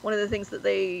 One of the things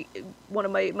that one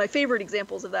of my favorite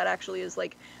examples of that actually is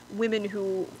like women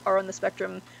who are on the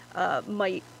spectrum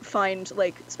might find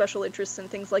like special interests in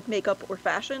things like makeup or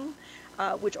fashion,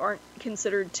 which aren't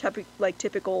considered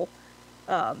typical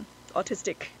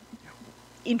autistic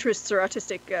interests or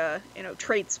autistic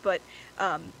traits, but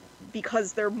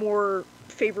because they're more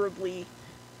favorably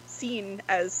seen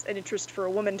as an interest for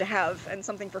a woman to have and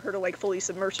something for her to like fully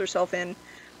submerge herself in,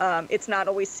 it's not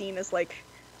always seen as like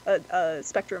a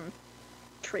spectrum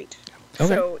trait. Okay.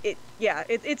 So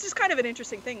it's just kind of an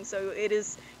interesting thing. So it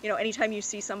is, anytime you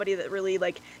see somebody that really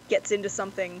like gets into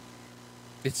something.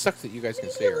 It sucks that you guys can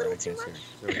see her. I can't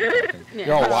see her.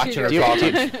 You're all watching her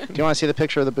talking. Do you want to see the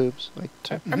picture of the boobs?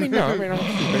 I mean, no.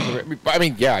 I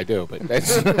mean, yeah, I do, but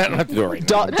that's I don't have to do it right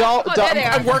now. Doll,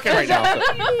 I'm working right now.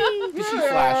 So. Did she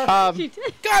flash?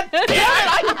 God damn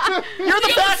it! You're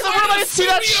the best. Where did I see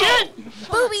that shit?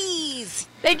 Boobies.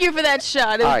 Thank you for that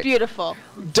shot. It was beautiful.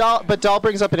 But Doll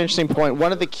brings up an interesting point.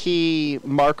 One of the key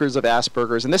markers of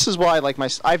Asperger's, and this is why, like,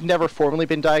 I've never formally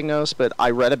been diagnosed, but I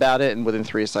read about it, and within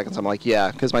 3 seconds, I'm like, yeah,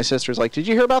 because my sister's like, did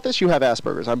you hear about this? You have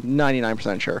Asperger's. I'm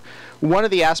 99% sure. One of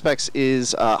the aspects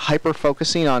is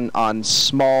hyper-focusing on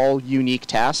small, unique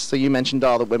tasks. So you mentioned,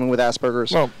 Doll, that women with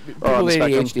Asperger's. Well, people with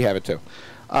ADHD have it, too.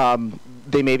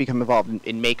 They may become involved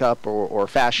in makeup or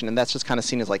fashion, and that's just kind of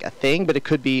seen as like a thing, but it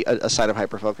could be a sign of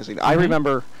hyper-focusing. I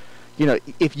remember,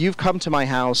 if you've come to my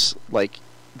house, like,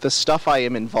 the stuff I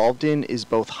am involved in is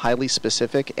both highly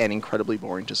specific and incredibly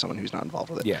boring to someone who's not involved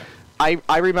with it. Yeah.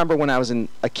 I remember when I was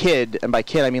a kid, and by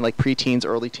kid I mean like preteens,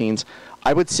 early teens,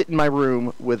 I would sit in my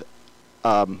room with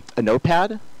a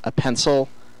notepad, a pencil,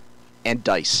 and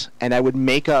dice, and I would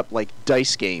make up like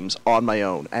dice games on my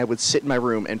own. I would sit in my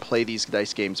room and play these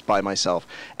dice games by myself.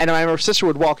 And my sister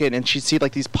would walk in and she'd see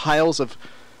like these piles of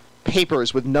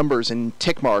papers with numbers and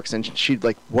tick marks, and she'd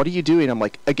like, "What are you doing?" I'm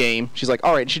like, "A game." She's like,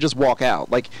 "All right," and she'd just walk out.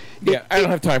 Like, I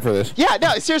don't have time for this. Yeah,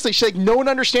 no, seriously. She's like, no one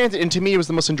understands it, and to me, it was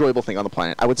the most enjoyable thing on the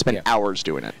planet. I would spend hours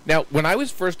doing it. Now, when I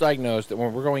was first diagnosed,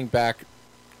 when we're going back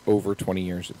over 20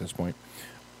 years at this point.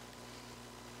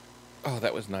 Oh,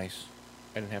 that was nice.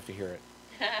 I didn't have to hear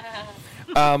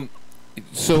it.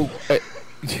 So,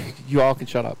 you all can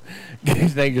shut up. Now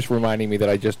you're just reminding me that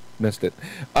I just missed it.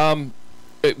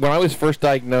 when I was first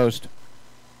diagnosed,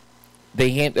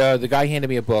 the guy handed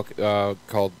me a book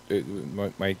called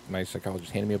my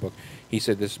psychologist handed me a book. He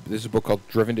said this is a book called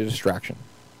Driven to Distraction,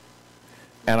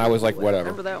 and I was like,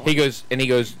 whatever. He goes,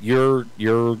 you're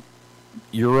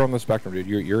on the spectrum, dude.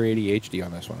 You're ADHD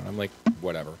on this one, and I'm like,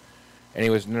 whatever. And he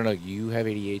goes, no, you have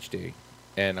ADHD,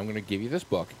 and I'm going to give you this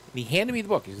book. And he handed me the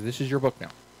book. He said, this is your book now.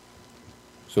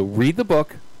 So read the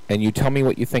book, and you tell me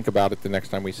what you think about it the next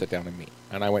time we sit down and meet.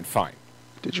 And I went, fine.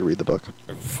 Did you read the book?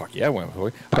 Fuck yeah, I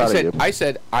went. I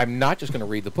said, I'm not just going to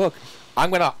read the book.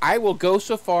 I will go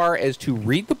so far as to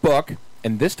read the book,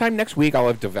 and this time next week I'll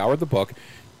have devoured the book.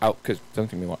 Because don't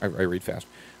think me long, I read fast.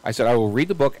 I said I will read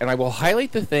the book, and I will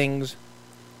highlight the things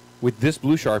with this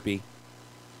blue Sharpie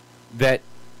that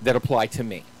apply to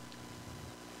me.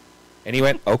 And he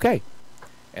went, okay.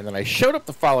 And then I showed up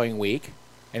the following week,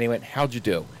 and he went, how'd you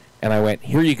do? And I went,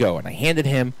 here you go. And I handed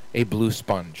him a blue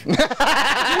sponge. Because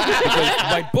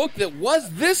my book that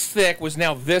was this thick was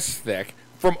now this thick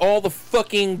from all the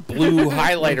fucking blue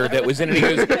highlighter that was in it. He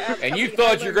goes, and you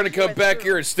thought you were going to come back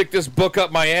here and stick this book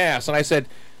up my ass. And I said,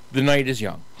 the night is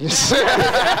young.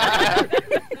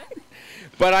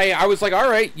 But I was like, all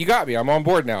right, you got me. I'm on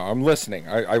board now. I'm listening.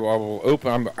 I will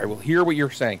open. I will hear what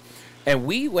you're saying. And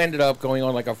we ended up going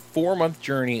on like a 4-month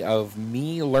journey of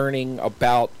me learning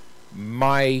about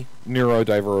my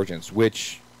neurodivergence,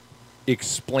 which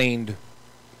explained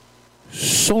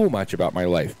so much about my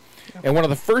life. And one of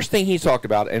the first things he talked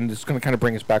about, and this is going to kind of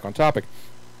bring us back on topic,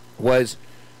 was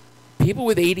people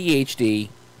with ADHD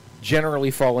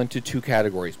generally fall into 2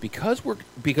 categories because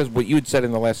what you had said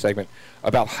in the last segment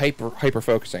about hyper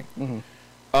focusing.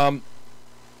 Mm-hmm.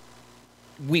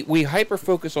 We hyper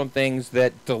focus on things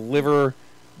that deliver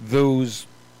those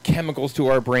chemicals to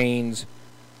our brains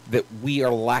that we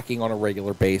are lacking on a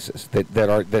regular basis,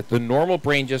 that the normal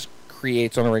brain just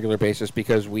creates on a regular basis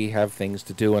because we have things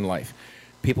to do in life.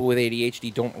 People with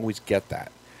ADHD don't always get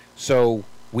that. So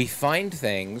we find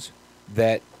things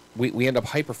that we end up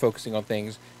hyper-focusing on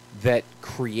things that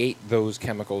create those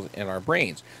chemicals in our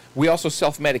brains. We also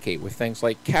self-medicate with things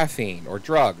like caffeine or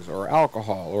drugs or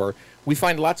alcohol, or we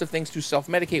find lots of things to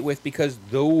self-medicate with because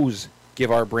those give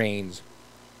our brains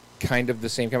kind of the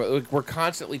same chemical. We're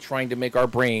constantly trying to make our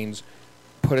brains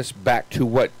put us back to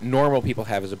what normal people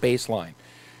have as a baseline.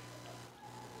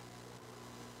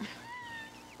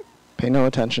 Pay no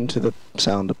attention to the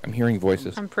sound. I'm hearing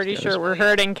voices. I'm pretty sure we're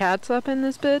herding cats up in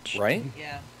this bitch. Right?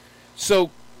 Yeah.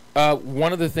 So,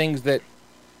 one of the things that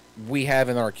we have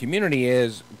in our community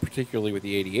is, particularly with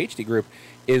the ADHD group,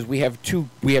 is we have two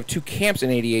camps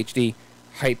in ADHD: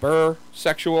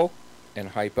 hypersexual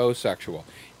and hyposexual.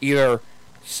 Either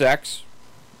sex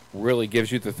really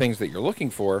gives you the things that you're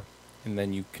looking for, and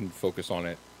then you can focus on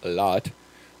it a lot,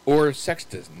 or sex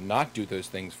does not do those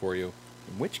things for you,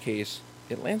 in which case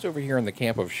it lands over here in the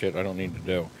camp of shit I don't need to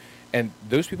do. And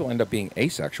those people end up being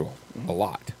asexual a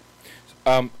lot.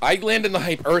 I land in the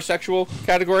hypersexual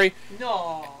category.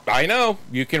 No. I know.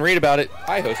 You can read about it.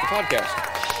 I host a podcast.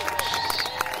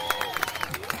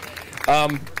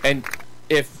 And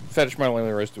if Fetish Model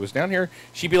Roast was down here,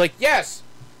 she'd be like, yes!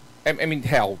 I mean,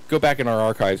 hell, go back in our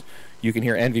archives. You can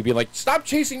hear Envy be like, stop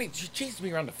chasing me. She chases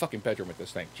me around the fucking bedroom with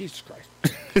this thing. Jesus Christ.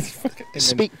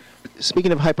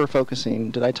 Speaking of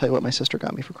hyper-focusing, did I tell you what my sister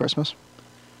got me for Christmas?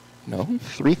 No.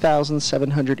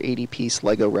 3,780-piece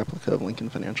Lego replica of Lincoln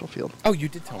Financial Field. Oh, you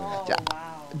did tell me that. Yeah.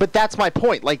 Wow. But that's my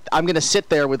point. Like, I'm going to sit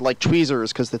there with, like,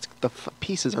 tweezers because the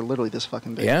pieces are literally this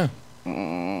fucking big. Yeah.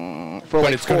 For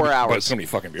like 4 hours. But it's going to be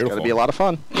fucking beautiful. It's going to be a lot of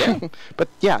fun. Yeah. But,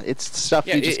 yeah, it's stuff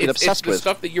you just get obsessed with. It's the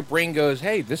stuff that your brain goes,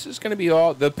 hey, this is going to be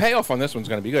all... The payoff on this one's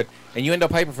going to be good. And you end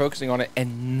up hyper-focusing on it,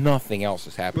 and nothing else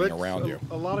is happening around you.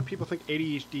 A lot of people think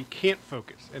ADHD can't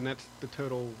focus, and that's the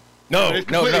total... No, it's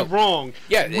completely wrong.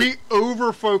 Yeah, we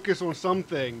over-focus on some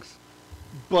things,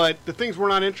 but the things we're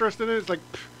not interested in, it's like...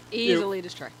 Easily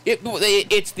distracted.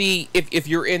 It's the... If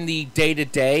you're in the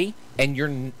day-to-day...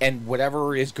 And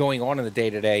whatever is going on in the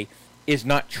day-to-day is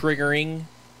not triggering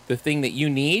the thing that you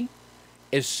need,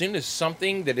 as soon as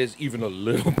something that is even a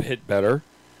little bit better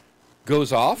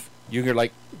goes off, you're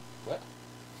like, what?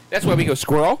 That's why we go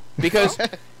squirrel, because,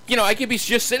 I could be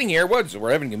just sitting here,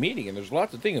 we're having a meeting, and there's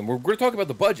lots of things, and we're going to talk about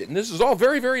the budget, and this is all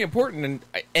very, very important, and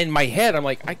in my head, I'm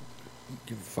like, I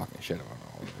give a fucking shit about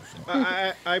all this.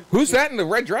 Who's that in the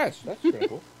red dress? That's pretty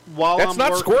cool. That's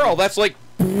not squirrel, that's like...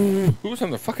 Who's in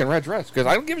the fucking red dress? Because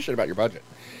I don't give a shit about your budget.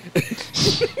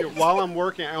 While I'm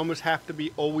working, I almost have to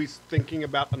be always thinking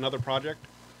about another project.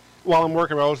 While I'm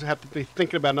working, I always have to be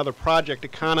thinking about another project to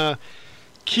kind of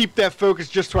keep that focus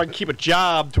just so I can keep a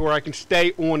job to where I can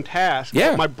stay on task.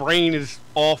 Yeah. But my brain is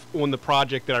off on the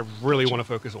project that I really want to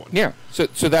focus on. Yeah. So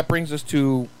that brings us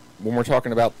to when we're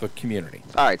talking about the community.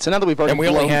 All right. So now that we've already and we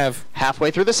only have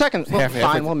halfway through the second, well,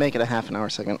 fine, we'll make it a half an hour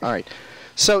second. All right.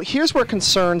 So here's where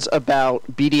concerns about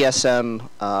BDSM,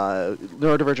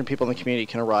 neurodivergent people in the community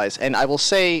can arise. And I will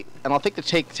say, and I'll take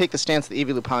the stance that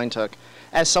Evie Lupine took,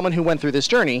 as someone who went through this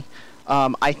journey,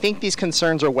 I think these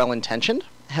concerns are well-intentioned.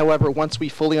 However, once we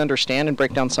fully understand and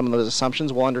break down some of those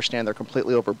assumptions, we'll understand they're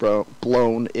completely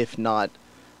overblown, if not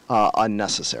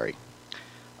unnecessary.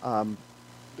 So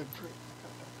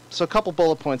a couple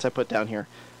bullet points I put down here.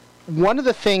 One of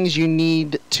the things you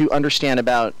need to understand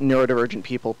about neurodivergent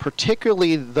people,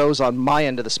 particularly those on my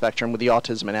end of the spectrum with the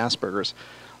autism and Asperger's,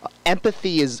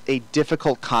 empathy is a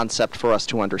difficult concept for us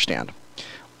to understand.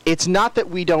 It's not that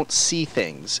we don't see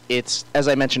things. It's, as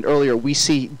I mentioned earlier, we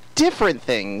see different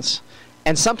things,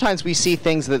 and sometimes we see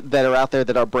things that are out there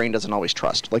that our brain doesn't always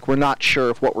trust. Like, we're not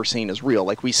sure if what we're seeing is real.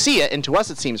 Like, we see it, and to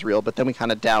us it seems real, but then we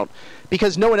kind of doubt.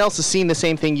 Because no one else is seeing the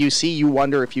same thing you see, you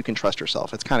wonder if you can trust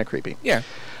yourself. It's kind of creepy. Yeah.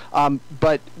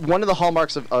 But one of the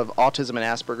hallmarks of autism and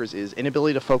Asperger's is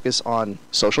inability to focus on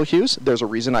social cues. There's a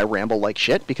reason I ramble like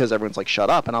shit, because everyone's like, shut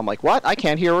up. And I'm like, what? I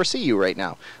can't hear or see you right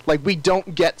now. Like, we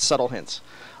don't get subtle hints.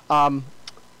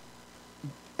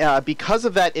 Because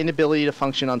of that inability to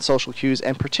function on social cues,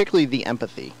 and particularly the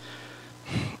empathy.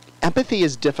 Empathy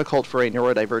is difficult for a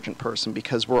neurodivergent person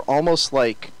because we're almost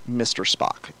like Mr.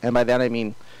 Spock. And by that I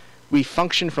mean we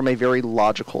function from a very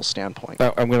logical standpoint.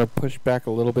 Now, I'm going to push back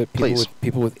a little bit. Please.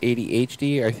 People with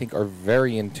ADHD, I think, are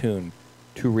very in tune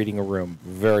to reading a room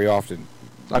very often.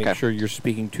 Make sure you're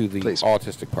speaking to the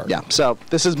autistic part. Yeah, so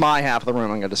this is my half of the room I'm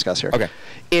going to discuss here. Okay.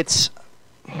 It's...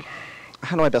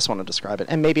 How do I best want to describe it?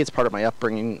 And maybe it's part of my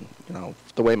upbringing, you know,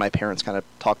 the way my parents kind of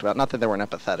talked about. Not that they weren't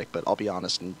empathetic, but I'll be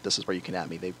honest, and this is where you can at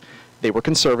me. They were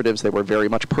conservatives. They were very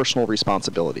much personal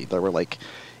responsibility. They were like,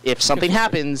 if something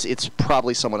happens, it's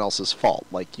probably someone else's fault.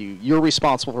 Like, you're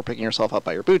responsible for picking yourself up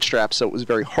by your bootstraps. So it was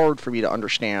very hard for me to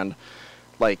understand,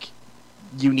 like,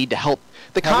 you need to help.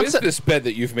 How is this bed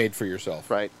that you've made for yourself?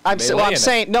 Right. I'm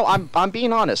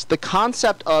being honest. The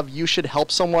concept of you should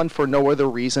help someone for no other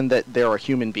reason that they're a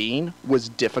human being was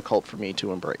difficult for me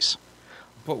to embrace.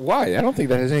 But why? I don't think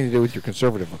that has anything to do with your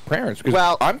conservative parents.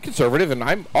 Well, I'm conservative, and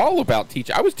I'm all about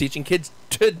teaching. I was teaching kids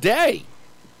today.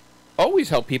 Always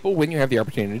help people when you have the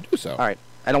opportunity to do so. All right.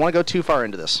 I don't want to go too far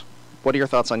into this. What are your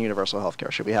thoughts on universal health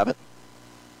care? Should we have it?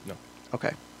 No.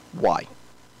 Okay. Why?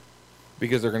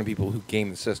 Because they're going to be people who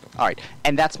game the system. All right.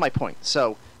 And that's my point.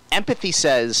 So empathy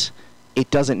says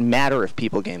it doesn't matter if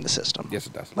people game the system. Yes,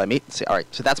 it does. Let me see. All right.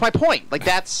 So that's my point. Like,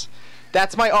 that's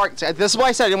my argument. This is why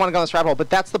I said I didn't want to go on this rabbit hole, but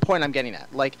that's the point I'm getting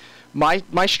at. Like,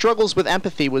 my struggles with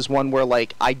empathy was one where,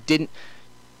 like,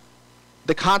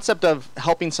 the concept of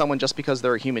helping someone just because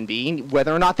they're a human being,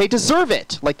 whether or not they deserve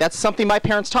it. Like, that's something my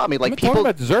parents taught me. Like, I'm not talking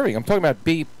about deserving. I'm talking about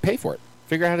pay for it.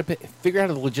 Figure out how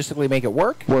to logistically make it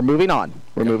work. We're moving on.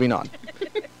 Moving on.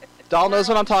 Doll knows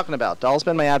what I'm talking about. Doll's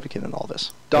been my advocate in all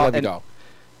this. Doll.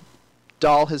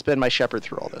 Doll has been my shepherd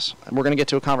through all this. And we're going to get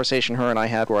to a conversation her and I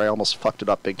had where I almost fucked it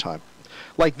up big time.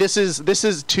 Like, this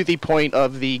is to the point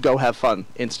of the go have fun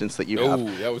instance that you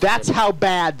have. That's how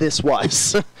bad this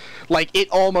was. Like, it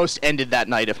almost ended that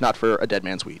night if not for a dead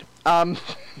man's weed. I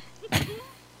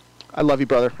love you,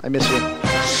 brother. I miss you.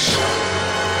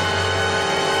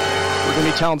 We're going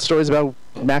to be telling stories about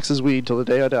Max's weed till the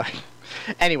day I die.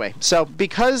 Anyway, so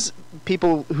because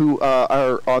people who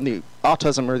are on the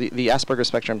autism or the Asperger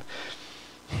spectrum,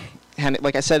 and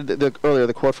like I said earlier,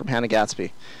 the quote from Hannah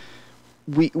Gatsby,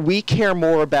 we care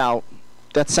more about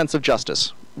that sense of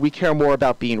justice. We care more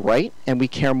about being right, and we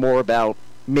care more about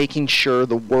making sure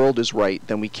the world is right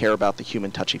than we care about the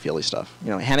human touchy-feely stuff. You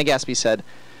know, Hannah Gatsby said,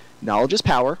 knowledge is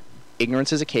power,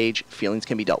 ignorance is a cage, feelings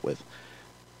can be dealt with.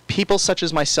 People such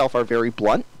as myself are very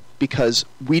blunt because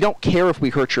we don't care if we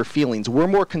hurt your feelings. We're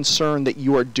more concerned that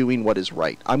you are doing what is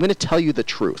right. I'm going to tell you the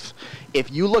truth. If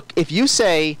you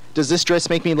say, does this dress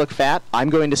make me look fat? I'm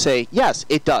going to say, yes,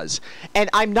 it does. And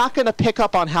I'm not going to pick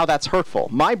up on how that's hurtful.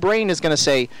 My brain is going to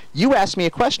say, you asked me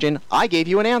a question, I gave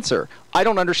you an answer. I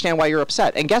don't understand why you're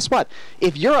upset. And guess what?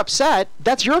 If you're upset,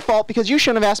 that's your fault because you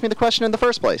shouldn't have asked me the question in the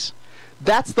first place.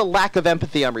 That's the lack of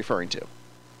empathy I'm referring to.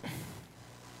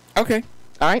 Okay.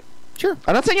 All right? Sure.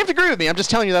 I'm not saying you have to agree with me. I'm just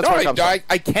telling you that's where it comes from.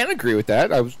 I can agree with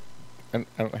that. I don't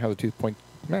know how the 2 points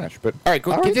match, but all right,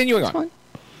 continuing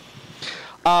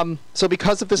on. So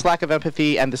because of this lack of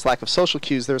empathy and this lack of social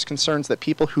cues, there's concerns that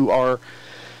people who are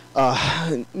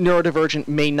neurodivergent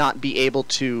may not be able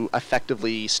to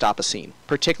effectively stop a scene,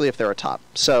 particularly if they're a top.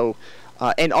 So,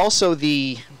 and also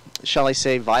the shall I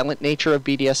say, violent nature of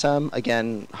BDSM.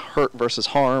 Again, hurt versus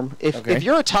harm. If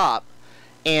you're a top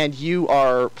and you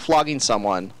are flogging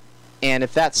someone, and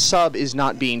if that sub is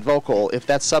not being vocal, if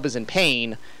that sub is in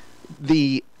pain,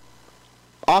 the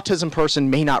autism person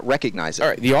may not recognize it. All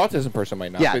right, the autism person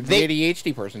might not, but the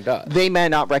ADHD person does. They may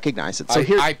not recognize it. So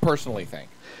I personally think.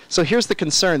 So here's the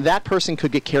concern. That person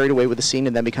could get carried away with the scene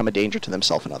and then become a danger to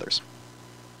themselves and others.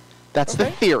 That's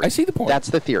the theory. I see the point. That's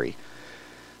the theory.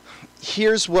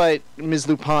 Here's what Ms.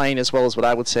 Lupine, as well as what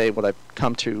I would say, what I've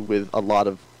come to with a lot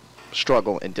of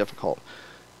struggle and difficult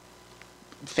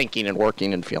thinking and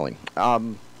working and feeling. I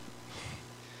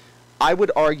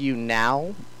would argue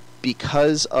now,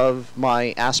 because of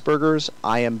my Asperger's,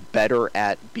 I am better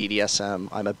at BDSM.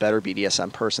 I'm a better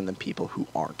BDSM person than people who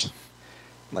aren't.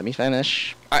 Let me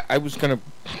finish. I was gonna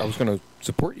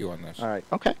support you on this. All right.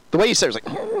 Okay. The way you said it was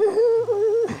like.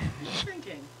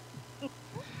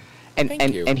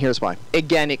 And here's why.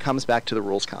 Again, it comes back to the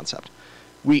rules concept.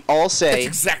 We all say... That's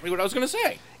exactly what I was going to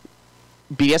say.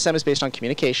 BDSM is based on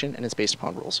communication, and it's based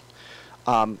upon rules.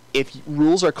 If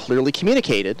rules are clearly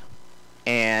communicated,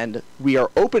 and we are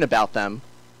open about them,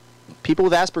 people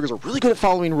with Asperger's are really good at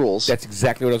following rules. That's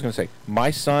exactly what I was going to say.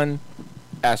 My son,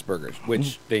 Asperger's,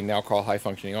 which they now call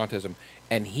high-functioning autism,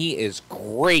 and he is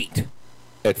great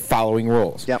at following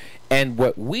rules. Yep. And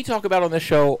what we talk about on this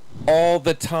show all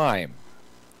the time,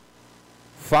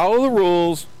 follow the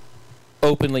rules,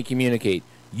 openly communicate.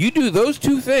 You do those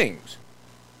two things,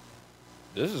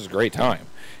 this is a great time.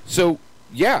 So,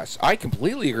 yes, I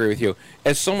completely agree with you.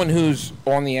 As someone who's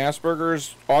on the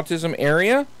Asperger's autism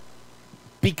area,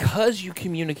 because you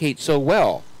communicate so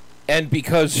well, and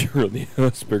because you're on the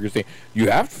Asperger's thing, you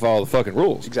have to follow the fucking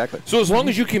rules. Exactly. So as long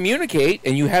as you communicate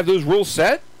and you have those rules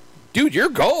set, dude, you're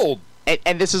gold.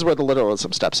 And this is where the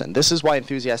literalism steps in. This is why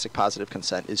enthusiastic positive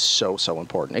consent is so, so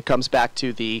important. It comes back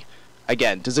to the,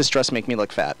 again, does this dress make me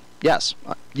look fat? Yes.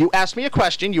 You asked me a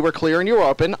question, you were clear and you were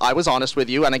open, I was honest with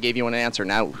you, and I gave you an answer.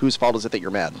 Now, whose fault is it that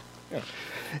you're mad? Yeah.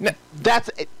 Now, that's...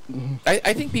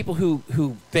 I think people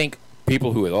who think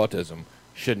people who with autism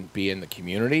shouldn't be in the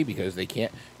community because they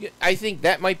can't... I think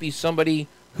that might be somebody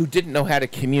who didn't know how to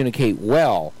communicate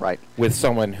well with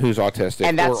someone who's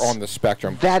autistic or on the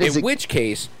spectrum. In which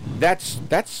case,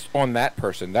 that's on that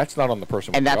person. That's not on the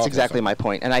person with And that's autism. exactly my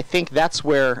point. And I think that's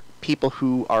where people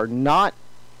who are not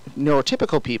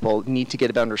neurotypical people need to get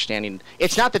a better understanding.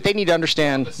 It's not that they need to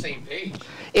understand... On the same page.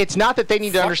 It's not that they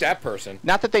need to understand... that person.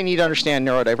 Not that they need to understand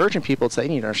neurodivergent people. It's they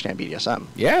need to understand BDSM.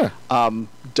 Yeah.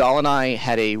 Doll and I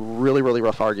had a really, really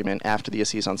rough argument after the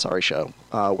Aziz Ansari show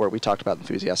where we talked about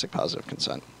enthusiastic positive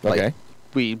consent. Okay.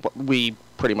 We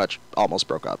pretty much almost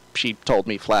broke up. She told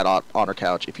me flat out on her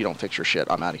couch, if you don't fix your shit,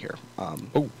 I'm out of here.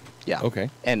 Yeah.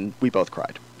 Okay. And we both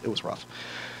cried. It was rough.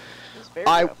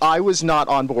 I was not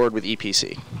on board with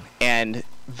EPC. And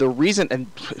the reason...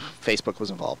 And Facebook was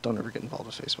involved. Don't ever get involved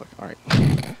with Facebook. All right.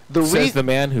 Says the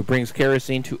man who brings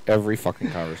kerosene to every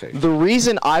fucking conversation. The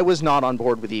reason I was not on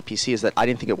board with EPC is that I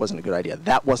didn't think it wasn't a good idea.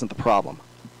 That wasn't the problem.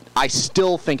 I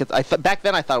still think... back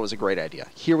then I thought it was a great idea.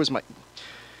 Here was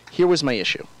my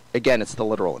issue. Again, it's the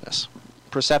literalness.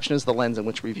 Perception is the lens in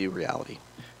which we view reality.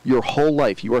 Your whole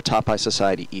life, you are taught by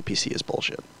society EPC is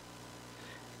bullshit.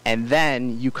 And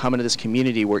then you come into this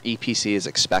community where EPC is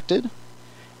expected,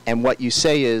 and what you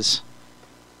say is,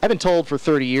 I've been told for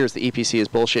 30 years that EPC is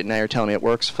bullshit, and now you're telling me it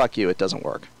works? Fuck you, it doesn't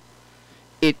work.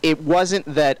 It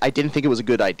wasn't that I didn't think it was a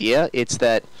good idea, it's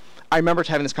that I remember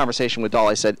having this conversation with Doll.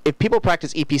 I said, if people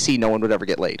practice EPC, no one would ever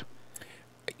get laid.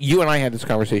 You and I had this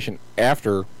conversation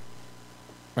after,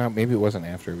 well, maybe it wasn't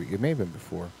after, it may have been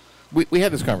before. We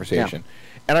had this conversation.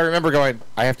 Yeah. And I remember going,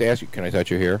 I have to ask you, can I touch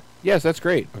you here? Yes, that's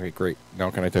great. Okay, great.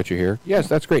 Now, can I touch you here? Yes,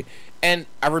 that's great. And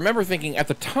I remember thinking at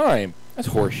the time, that's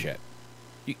horseshit.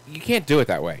 You can't do it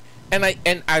that way. And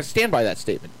I stand by that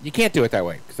statement. You can't do it that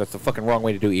way because that's the fucking wrong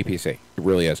way to do EPC. It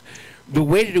really is. The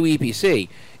way to do EPC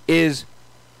is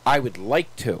I would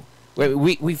like to.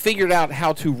 We figured out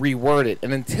how to reword it.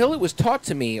 And until it was taught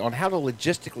to me on how to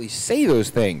logistically say those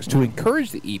things to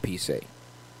encourage the EPC,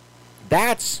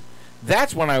 that's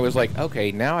when I was like,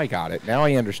 okay, now I got it. Now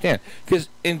I understand. Because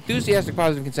enthusiastic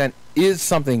positive consent is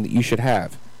something that you should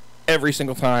have every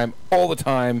single time, all the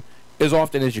time, as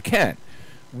often as you can.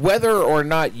 Whether or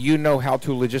not you know how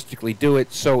to logistically do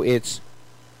it so it's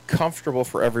comfortable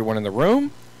for everyone in the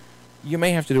room, you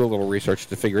may have to do a little research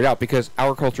to figure it out because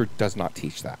our culture does not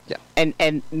teach that. Yeah.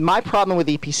 And my problem with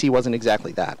EPC wasn't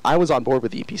exactly that. I was on board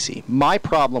with EPC. My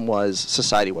problem was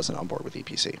society wasn't on board with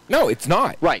EPC. No, it's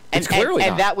not. Right. It's clearly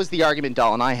and not. that was the argument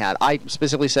Dahl and I had. I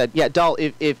specifically said, yeah, Dahl,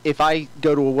 if I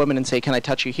go to a woman and say, can I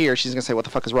touch you here? She's going to say, what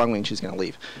the fuck is wrong with me? And she's going to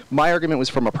leave. My argument was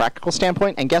from a practical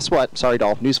standpoint. And guess what? Sorry,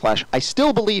 Dahl. Newsflash. I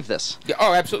still believe this. Yeah,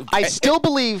 oh, absolutely. I still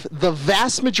believe the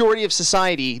vast majority of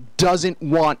society doesn't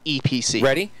want EPC.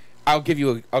 Ready? I'll give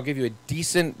you a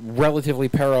decent, relatively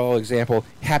parallel example.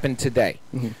 Happened today.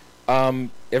 Mm-hmm.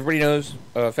 Everybody knows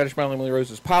Fetish Model Emily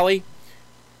Rose is poly.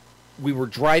 We were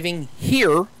driving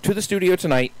here to the studio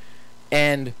tonight,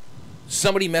 and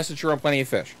somebody messaged her on Plenty of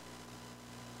Fish.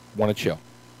 Want to chill?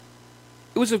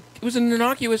 It was an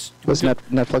innocuous. Was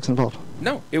Netflix involved?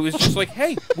 No, it was just like,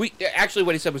 hey, we. Actually,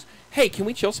 what he said was, hey, can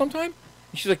we chill sometime?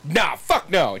 And she's like, nah, fuck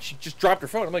no. And she just dropped her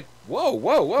phone. I'm like, whoa.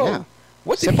 Yeah.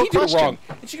 What did Simple he do question. wrong?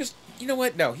 And she goes, you know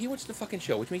what? No, he wants to fucking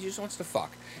chill, which means he just wants to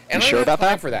fuck. And You I sure don't have about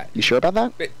time that? for that. You sure about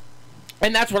that?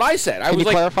 And that's what I said. I Can was you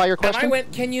like, clarify your question? And I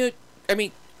went, can you? I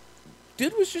mean,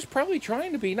 dude was just probably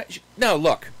trying to be nice. No,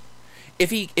 look, if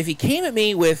he came at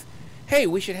me with, hey,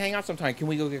 we should hang out sometime. Can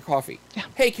we go get coffee? Yeah.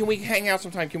 Hey, can we hang out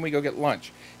sometime? Can we go get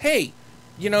lunch? Hey,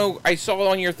 you know, I saw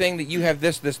on your thing that you have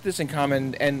this in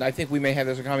common, and I think we may have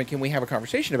this in common. Can we have a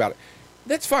conversation about it?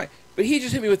 That's fine. But he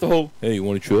just hit me with the whole, hey, you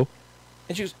want to chill?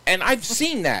 And she was, and I've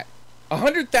seen that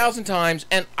 100,000 times,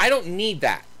 and I don't need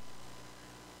that.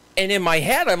 And in my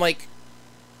head, I'm like,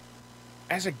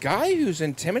 as a guy who's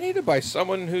intimidated by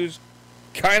someone who's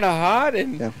kind of hot,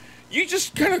 and you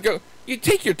just kind of go, you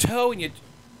take your toe and you.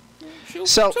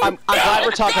 So I'm glad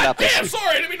we're talking about this. I'm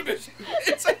sorry, I didn't mean to.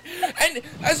 It's like, and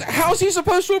how's he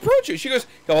supposed to approach it? She goes,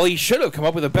 well, he should have come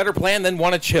up with a better plan than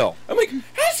want to chill. I'm like,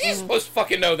 how's he supposed to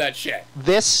fucking know that shit?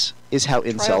 This is how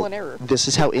Trial and error. This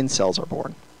is how incels are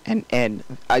born, and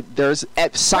there's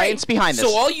science behind this.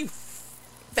 So all you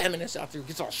feminists out there who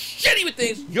gets all shitty with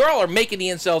things, you all are making the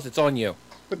incels. It's on you.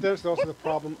 But there's also the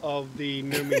problem of the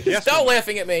no means yes. Stop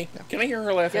laughing at me. Can I hear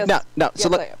her laughing? No. Yes, So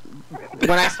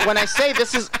when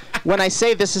I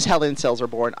say this is how incels are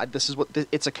born,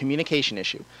 it's a communication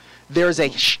issue. There's a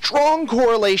strong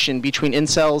correlation between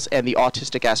incels and the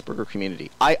autistic Asperger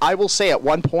community. I will say at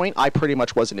one point I pretty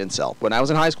much was an incel. When I was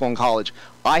in high school and college,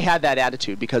 I had that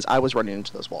attitude because I was running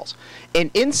into those walls. An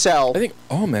incel, I think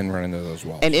all men run into those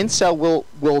walls. An incel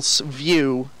will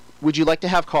view, would you like to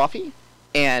have coffee?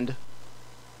 And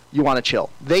you want to chill.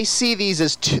 They see these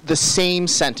as the same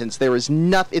sentence. There is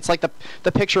nothing. It's like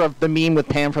the picture of the meme with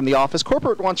Pam from The Office.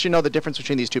 Corporate wants you to know the difference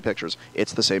between these two pictures.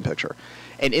 It's the same picture.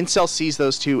 And incel sees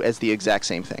those two as the exact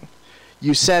same thing.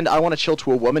 You send, I want to chill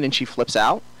to a woman, and she flips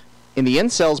out. In the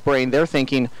incel's brain, they're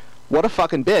thinking, what a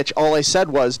fucking bitch. All I said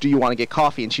was, do you want to get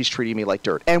coffee? And she's treating me like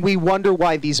dirt. And we wonder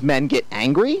why these men get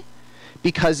angry.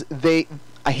 Because I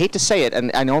hate to say it,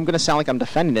 and I know I'm going to sound like I'm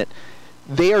defending it,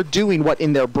 they are doing what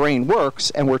in their brain works,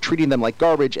 and we're treating them like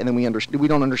garbage, and then we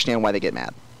don't understand why they get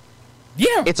mad.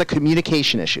 Yeah. It's a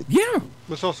communication issue. Yeah.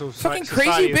 It's also fucking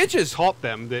society crazy has bitches taught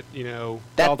them that, you know...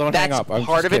 Don't hang that's up. I'm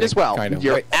part just of it kidding, as well. kind of.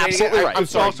 You're Wait, absolutely right.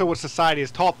 It's also what society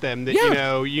has taught them that, you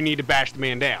know, you need to bash the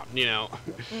man down, you know.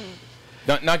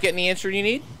 Not getting the answer you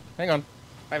need? Hang on.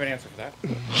 I have an answer for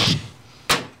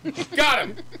that. Got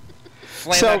him!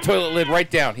 Slam that toilet lid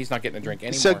right down. He's not getting a drink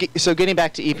anymore. So getting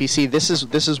back to EPC,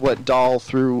 this is what Dahl,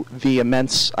 through the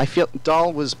immense... I feel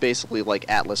Dahl was basically like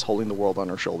Atlas holding the world on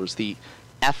her shoulders. The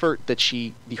effort that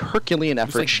the Herculean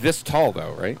effort... It's like this tall,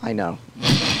 though, right? I know.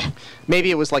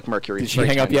 Maybe it was like Mercury. Did she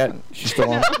hang up yet? She's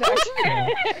still on? No,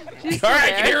 All right,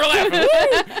 I can hear her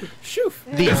laughing.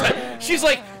 Shoof. She's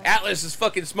like, Atlas is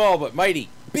fucking small, but mighty.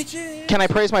 Bitches. Can I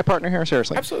praise my partner here?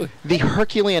 Seriously. Absolutely. The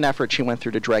Herculean effort she went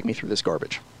through to drag me through this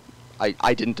garbage.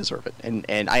 I didn't deserve it.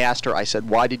 And I asked her, I said,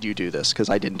 why did you do this? Because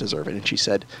I didn't deserve it. And she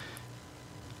said,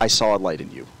 I saw a light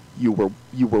in you. You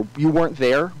weren't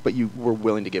there, but you were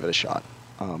willing to give it a shot.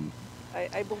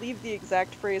 I believe the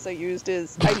exact phrase I used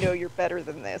is, I know you're better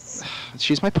than this.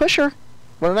 She's my pusher.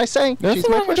 What did I say? She's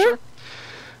my pusher.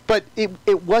 But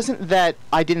it wasn't that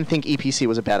I didn't think EPC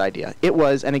was a bad idea. It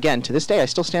was, and again, to this day, I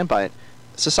still stand by it.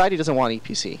 Society doesn't want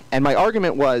EPC. And my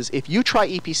argument was, if you try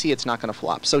EPC, it's not going to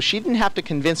flop. So she didn't have to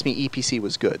convince me EPC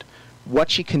was good. What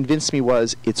she convinced me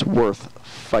was it's worth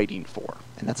fighting for.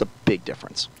 And that's a big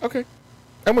difference. Okay.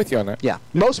 I'm with you on that. Yeah.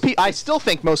 I still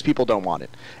think most people don't want it.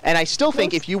 And I still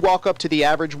think if you walk up to the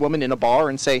average woman in a bar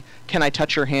and say, can I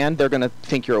touch your hand? They're going to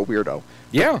think you're a weirdo.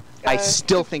 Yeah. I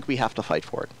still think we have to fight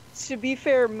for it. To be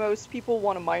fair, most people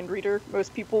want a mind reader.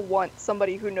 Most people want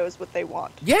somebody who knows what they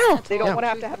want. Yeah. They don't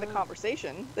want to have the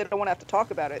conversation. They don't want to have to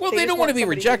talk about it. Well, they don't want to be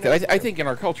rejected. I think in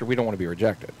our culture, we don't want to be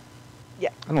rejected. Yeah.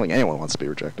 I don't think anyone wants to be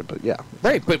rejected, but yeah.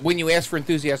 Right, but when you ask for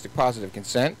enthusiastic positive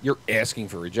consent, you're asking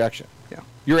for rejection. Yeah.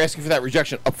 You're asking for that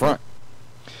rejection up front.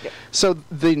 So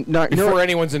before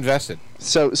anyone's invested.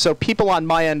 So people on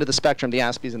my end of the spectrum, the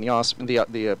Aspies and the Auspies,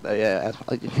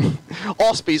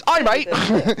 I might.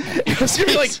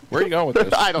 You're like, where are you going with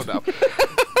this? I don't know.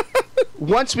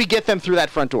 Once we get them through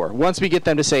that front door, once we get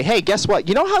them to say, hey, guess what?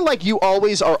 You know how, like, you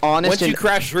always are honest? Once you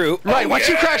crash through. Right, once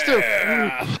you crash through.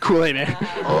 Kool-Aid man.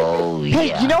 Oh, yeah.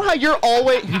 Hey, you know how you're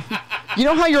always... You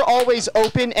know how you're always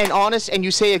open and honest and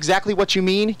you say exactly what you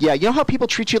mean? Yeah, you know how people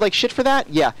treat you like shit for that?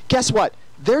 Yeah. Guess what?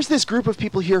 There's this group of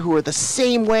people here who are the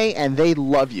same way and they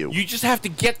love you. You just have to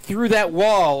get through that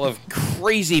wall of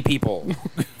crazy people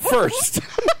first.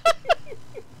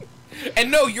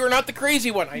 And no, you're not the crazy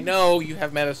one. I know you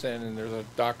have medicine and there's a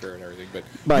doctor and everything,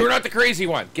 but you're not the crazy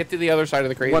one. Get to the other side of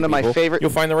the crazy One of my people. favorite... You'll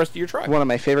find the rest of your tribe. One of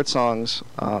my favorite songs,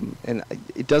 and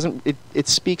it doesn't... It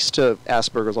speaks to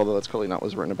Asperger's, although that's clearly not what it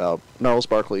was written about. Gnarls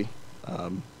Barkley.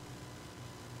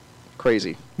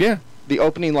 Crazy. Yeah. The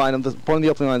opening line of one of the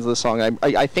opening lines of the song.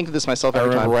 I think of this myself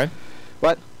every time. When?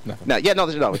 What? Nothing. No.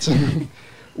 It's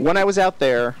when I was out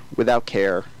there without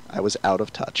care, I was out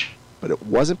of touch. But it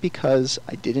wasn't because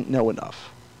I didn't know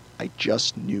enough. I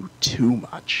just knew too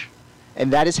much.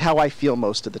 And that is how I feel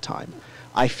most of the time.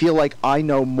 I feel like I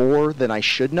know more than I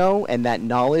should know, and that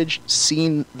knowledge,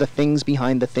 seeing the things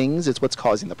behind the things, is what's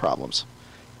causing the problems.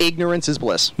 Ignorance is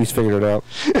bliss. He's figured it out.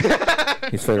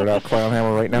 He's figured it out. Clown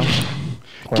Hammer right now.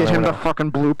 Get him the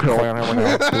fucking blue pill. Clown Hammer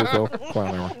now. Blue pill.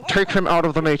 Clown Hammer. Take him out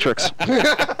of the Matrix.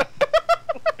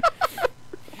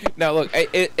 Now, look,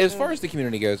 as far as the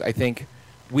community goes, I think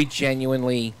we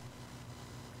genuinely...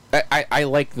 I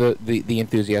like the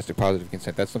enthusiastic positive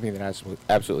consent. That's something that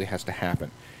absolutely has to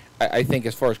happen. I think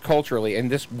as far as culturally,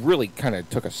 and this really kind of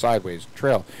took a sideways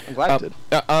trail. I'm glad it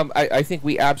did. I think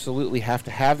we absolutely have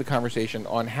to have the conversation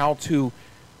on how to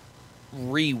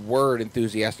reword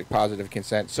enthusiastic positive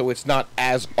consent so it's not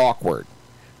as awkward.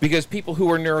 Because people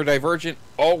who are neurodivergent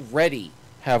already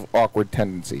have awkward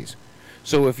tendencies.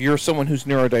 So if you're someone who's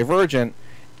neurodivergent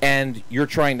and you're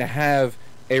trying to have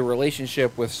a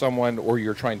relationship with someone, or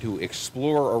you're trying to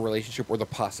explore a relationship or the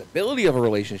possibility of a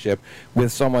relationship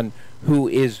with someone who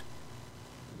is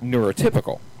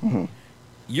neurotypical,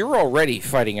 you're already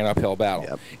fighting an uphill battle.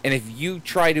 Yep. And if you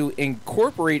try to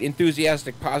incorporate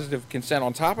enthusiastic positive consent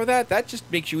on top of that, that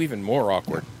just makes you even more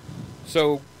awkward.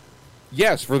 So,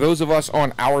 yes, for those of us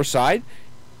on our side,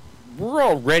 we're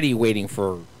already waiting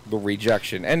for the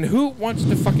rejection. And who wants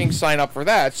to fucking sign up for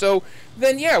that? So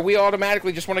then, yeah, we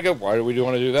automatically just want to go, why do we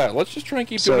want to do that? Let's just try and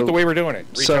keep doing it the way we're doing it.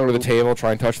 Reach under the table,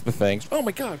 try and touch the things. Oh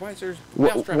my God, why is there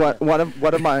one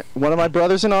of my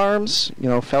brothers in arms,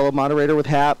 fellow moderator with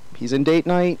HAP, he's in date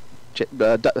night.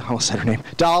 I almost said her name.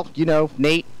 Doll,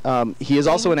 Nate. He is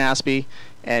also an Aspie,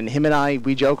 and him and I,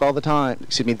 we joke all the time.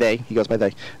 Excuse me, they. He goes by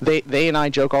they. They and I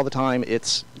joke all the time.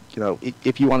 It's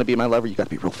if you want to be my lover, you got to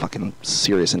be real fucking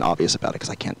serious and obvious about it, because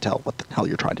I can't tell what the hell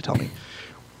you're trying to tell me.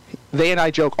 They and I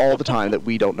joke all the time that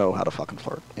we don't know how to fucking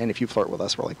flirt, and if you flirt with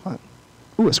us, we're like, what?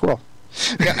 Ooh, a squirrel.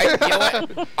 Yeah, you know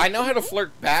what? I know how to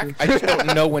flirt back. I just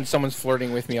don't know when someone's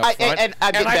flirting with me up front. And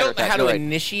I don't know how to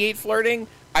initiate flirting.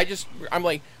 I'm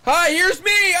like, hi, here's me.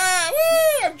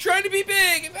 Woo, I'm trying to be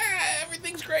big. And,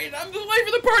 everything's great. I'm the life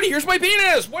of the party. Here's my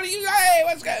penis. What are you? Hey,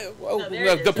 what's going? Whoa,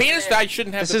 the penis. I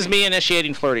shouldn't have. This is me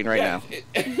initiating flirting right now. God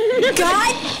damn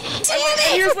it!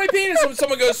 Here's my penis. And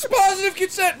someone goes, positive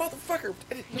consent, motherfucker.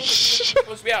 I didn't know this was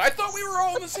supposed to be out. I thought we were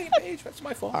all on the same page. That's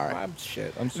my fault. All right. I'm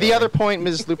sorry. The other point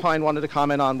Ms. Lupine wanted to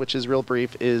comment on, which is real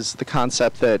brief, is the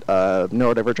concept that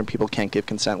neurodivergent people can't give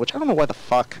consent, which I don't know why the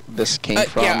fuck this came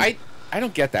from. Yeah, I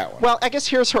don't get that one. Well, I guess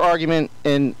here's her argument,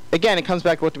 and again, it comes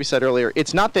back to what we said earlier.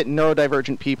 It's not that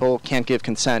neurodivergent people can't give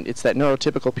consent, it's that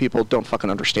neurotypical people don't fucking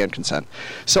understand consent.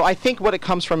 So I think what it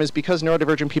comes from is because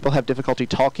neurodivergent people have difficulty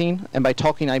talking, and by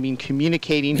talking I mean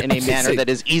communicating in a manner that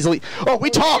is easily... Oh, we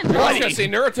talk! I was going to say,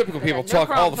 neurotypical people talk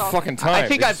all the fucking time. I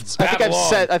think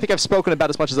I've spoken about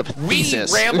as much as a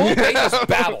thesis. We ramble, they just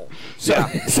babble. So.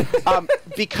 Yeah.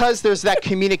 Because there's that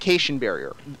communication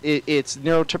barrier. It's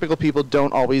neurotypical people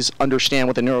don't always understand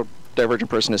what the neurodivergent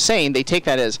person is saying. They take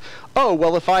that as, oh,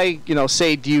 well, if I,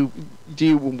 say, do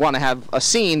you want to have a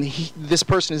scene, this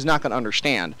person is not going to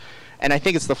understand. And I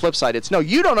think it's the flip side. It's, no,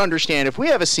 you don't understand. If we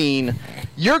have a scene,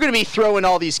 you're going to be throwing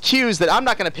all these cues that I'm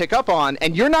not going to pick up on,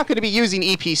 and you're not going to be using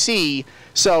EPC.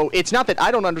 So it's not that I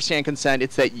don't understand consent,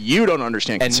 it's that you don't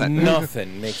understand consent. And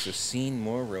nothing makes a scene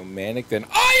more romantic than,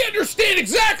 I understand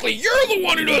exactly, you're the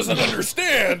one who doesn't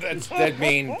understand. That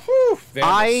means,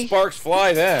 the sparks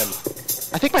fly then.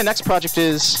 I think my next project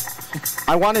is,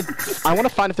 I want to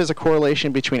find if there's a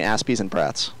correlation between Aspies and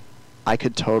Brats. I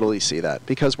could totally see that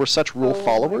because we're such rule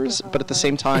followers, but at the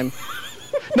same time.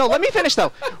 No, let me finish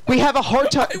though. We have a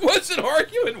hard time. I wasn't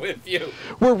arguing with you.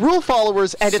 We're rule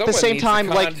followers, and at the same time,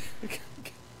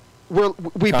 we're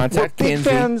big Kinsey.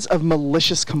 fans of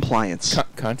malicious compliance.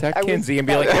 Contact Kinsey and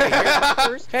be like,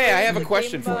 "Hey, I have a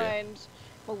question for you."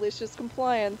 Malicious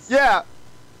compliance. Yeah.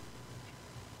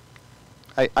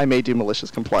 I may do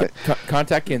malicious compliance.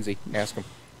 Contact Kinsey. Ask him.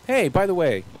 Hey, by the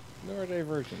way,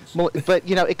 neurodivergence. But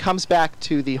it comes back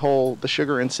to the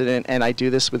sugar incident, and I do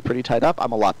this with Pretty Tied Up.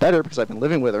 I'm a lot better because I've been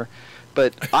living with her.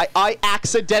 But I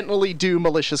accidentally do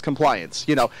malicious compliance.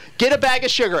 Get a bag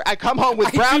of sugar. I come home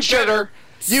with brown sugar.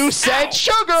 You said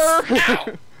sugar.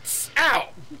 Ow! Ow!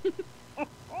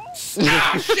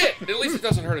 Ah, shit! At least it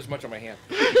doesn't hurt as much on my hand.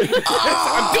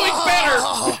 I'm doing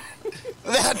better.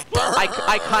 That burns.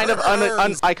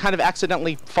 I kind of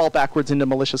accidentally fall backwards into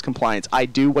malicious compliance. I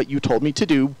do what you told me to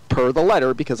do per the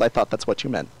letter because I thought that's what you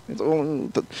meant.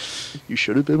 You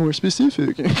should have been more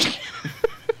specific.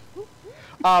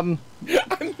 I'm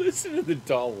listening to the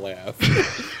doll laugh.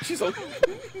 She's like.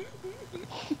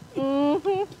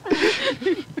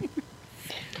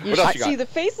 You should see the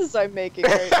faces I'm making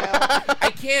right now.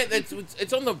 I can't.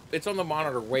 It's on the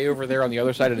monitor way over there on the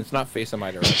other side, and it's not facing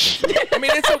my direction. I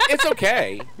mean, it's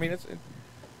okay. I mean, if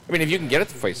you can get it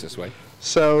to face this way.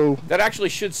 So that actually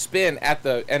should spin at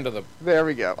the end of the. There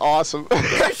we go. Awesome.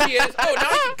 There she is. Oh, now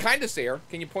I can kind of see her.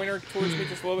 Can you point her towards me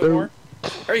just a little bit more?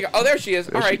 There you go. Oh, there she is.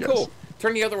 All right, cool.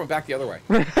 Turn the other one back the other way.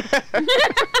 God damn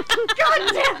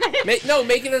it!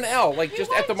 Make it an L, like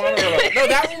just at the monitor level. No,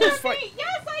 that one was fine.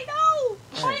 Yes, I know.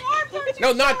 My arms are too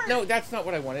short. No, that's not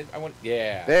what I wanted.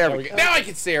 Yeah. There we go. Now I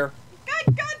can see her.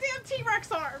 Goddamn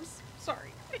T-Rex arms.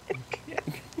 Sorry.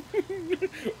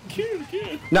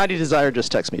 Naughty Desire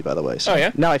just texted me, by the way. So oh, yeah?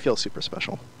 Now I feel super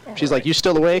special. She's like, you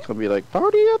still awake? I'll be like,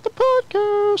 party at the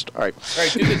podcast. All right. All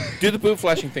right, do the boob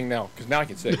flashing thing now, because now I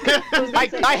can see.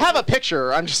 I have a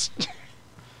picture. I'm just...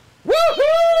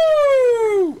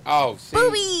 Woohoo! Oh, see?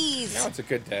 Boobies! Now it's a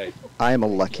good day. I am a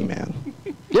lucky man.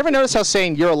 You ever notice how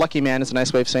saying you're a lucky man is a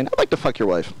nice way of saying, I'd like to fuck your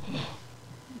wife?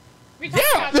 Yeah!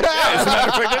 As a matter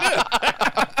of fact, it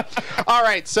is. All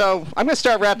right, so I'm going to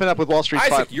start wrapping up with Wall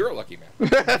Street's... Isaac, you're a lucky man.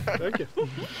 Thank you.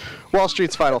 Wall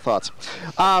Street's final thoughts.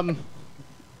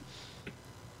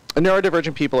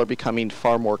 Neurodivergent people are becoming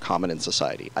far more common in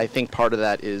society. I think part of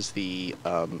that is the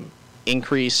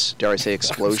increase, dare I say,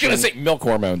 explosion. I was going to say milk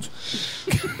hormones.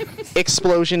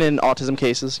 Explosion in autism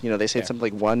cases. They say something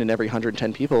like 1 in every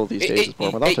 110 people these days is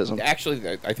born with autism.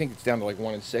 Actually, I think it's down to like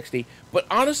 1 in 60. But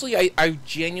honestly, I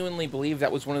genuinely believe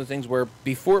that was one of the things where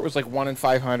before it was like 1 in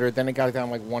 500, then it got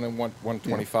down like 1 in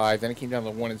 125, then it came down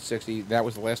to 1 in 60. That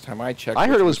was the last time I checked. I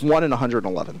heard it was 1 in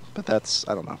 111, but that's,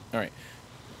 I don't know. All right.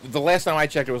 The last time I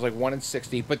checked, it was like 1 in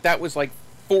 60, but that was like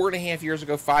 4.5 years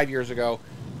ago, 5 years ago,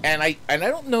 and I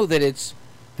don't know that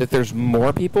there's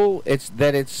more people. It's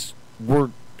that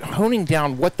we're honing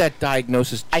down what that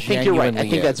diagnosis. I think you're right. I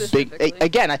think that's big.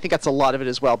 Again, I think that's a lot of it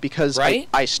as well because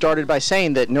I started by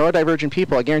saying that neurodivergent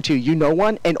people. I guarantee you know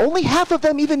one, and only half of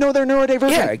them even know they're neurodivergent.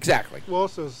 Yeah, exactly. Well,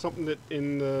 also something that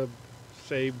in the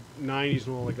say 90s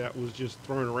and all like that was just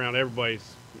thrown around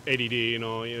everybody's ADD.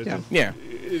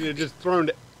 It just thrown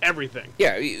to everything.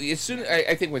 Yeah, as soon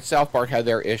I think when South Park had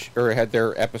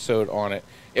their episode on it,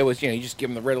 it was you just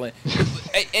give them the Ritalin.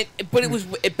 But it was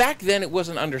back then it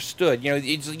wasn't understood.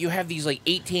 You have these like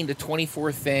 18 to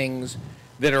 24 things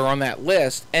that are on that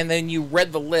list, and then you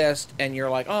read the list and you're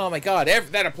like, oh my god,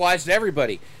 that applies to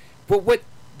everybody. But what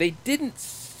they didn't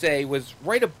say was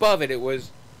right above it. It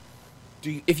was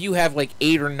if you have like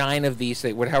 8 or 9 of these,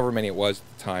 however many it was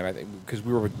at the time, I think because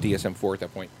we were with DSM-4 at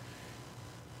that point.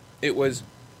 It was.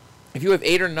 If you have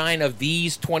 8 or 9 of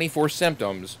these 24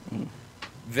 symptoms,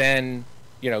 then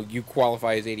you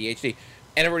qualify as ADHD.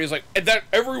 And everybody's like,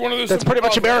 every one of those. That's pretty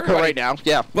much America right now.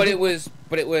 Yeah. But it was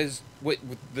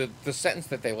the sentence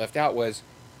that they left out was,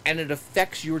 and it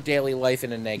affects your daily life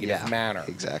in a negative manner.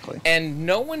 Exactly. And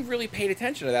no one really paid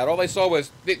attention to that. All they saw was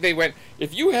they went,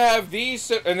 if you have these,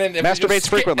 and then masturbates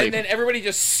frequently, and then everybody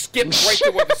just skipped right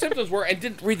to what the symptoms were and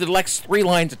didn't read the next 3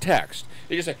 lines of text.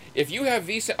 They just said, if you have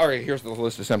these... All right, here's the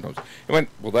list of symptoms. It went,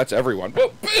 well, that's everyone.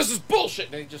 Well, this is bullshit.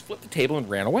 And they just flipped the table and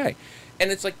ran away.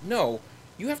 And it's like, no,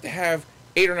 you have to have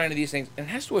 8 or 9 of these things, and it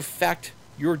has to affect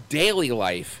your daily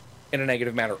life in a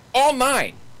negative manner. All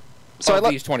 9. So I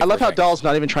love how Doll's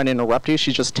not even trying to interrupt you.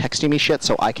 She's just texting me shit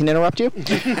so I can interrupt you.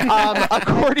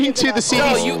 According to the CDC...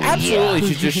 No, you absolutely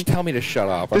should just tell me to shut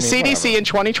up. The CDC in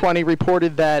 2020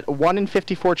 reported that 1 in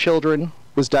 54 children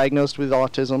was diagnosed with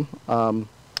autism.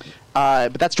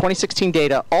 But that's 2016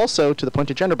 data. Also, to the point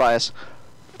of gender bias,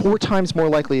 4 times more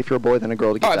likely if you're a boy than a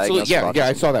girl to get diagnosed with autism. Yeah,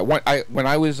 I saw that. When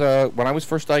I was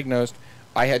first diagnosed,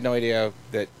 I had no idea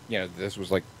that this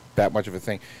was like that much of a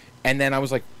thing, and then I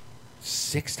was like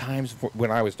 6 times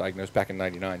when I was diagnosed back in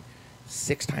 '99,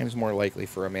 6 times more likely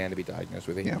for a man to be diagnosed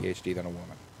with ADHD than a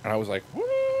woman, and I was like,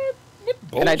 what?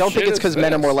 And I don't think it's because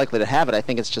men are more likely to have it. I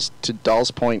think it's just, to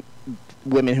Dahl's point,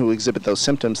 women who exhibit those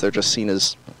symptoms, they're just seen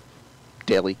as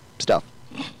daily stuff.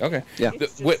 Okay. Yeah.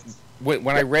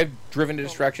 When I read Driven to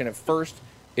Distraction at first,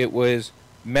 it was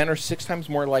men are 6 times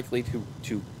more likely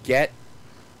to get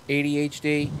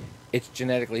ADHD. It's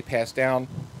genetically passed down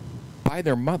by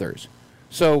their mothers.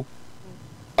 So,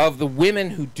 of the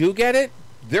women who do get it,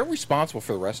 they're responsible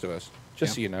for the rest of us.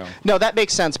 Just so you know. No, that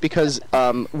makes sense because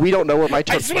we don't know where my... I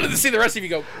just wanted to see the rest of you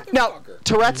go. Now,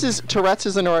 Tourette's is a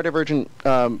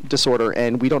neurodivergent disorder,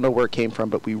 and we don't know where it came from,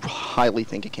 but we highly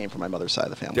think it came from my mother's side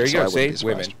of the family. There you go. See,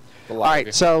 women. All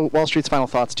right, so Wall Street's final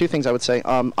thoughts. 2 things I would say.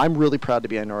 I'm really proud to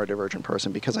be a neurodivergent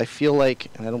person because I feel like,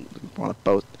 and I don't want to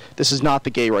boast, this is not the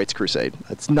gay rights crusade.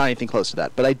 It's not anything close to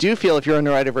that. But I do feel if you're a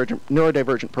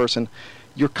neurodivergent person,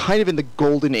 you're kind of in the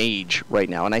golden age right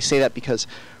now. And I say that because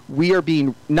we are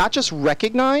being not just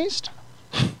recognized.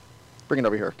 Bring it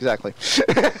over here. Exactly.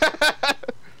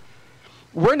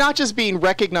 We're not just being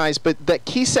recognized, but that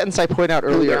key sentence I pointed out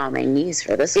earlier. I'm on my knees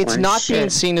for this it's one. not being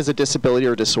seen as a disability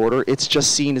or disorder. It's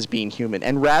just seen as being human.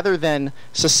 And rather than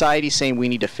society saying we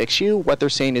need to fix you, what they're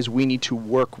saying is we need to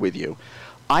work with you.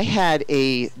 I had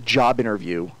a job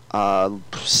interview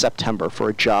September for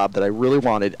a job that I really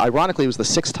wanted. Ironically, it was the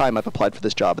 6th time I've applied for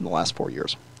this job in the last 4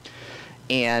 years.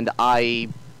 And I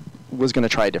was going to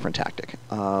try a different tactic.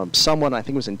 Someone, I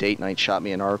think it was in Date Night, shot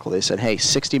me an article. They said, hey,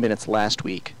 60 Minutes last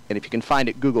week, and if you can find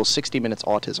it, Google 60 Minutes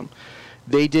Autism.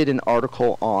 They did an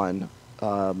article on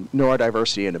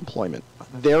neurodiversity and employment.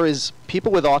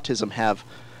 People with autism have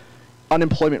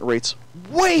unemployment rates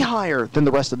way higher than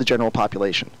the rest of the general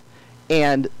population.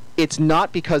 And it's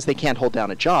not because they can't hold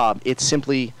down a job. It's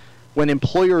simply when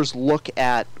employers look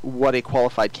at what a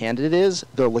qualified candidate is,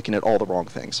 they're looking at all the wrong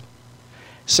things.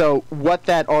 So what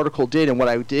that article did and what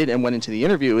I did and went into the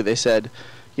interview, they said,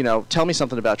 tell me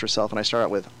something about yourself. And I start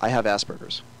out with, I have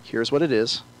Asperger's. Here's what it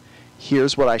is.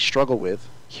 Here's what I struggle with.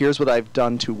 Here's what I've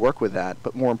done to work with that.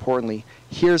 But more importantly,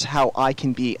 here's how I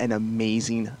can be an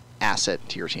amazing asset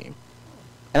to your team.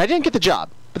 And I didn't get the job,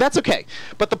 but that's okay.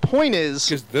 But the point is...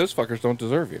 Because those fuckers don't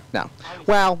deserve you. No.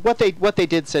 Well, what they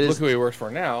did said is... Look who he works for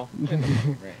now.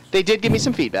 They did give me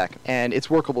some feedback, and it's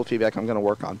workable feedback I'm going to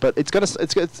work on. But it's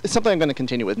something I'm going to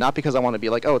continue with, not because I want to be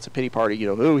like, oh, it's a pity party, he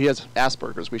has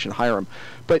Asperger's, we should hire him.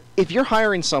 But if you're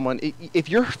hiring someone, if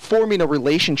you're forming a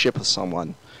relationship with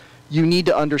someone, you need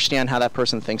to understand how that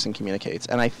person thinks and communicates.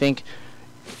 And I think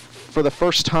for the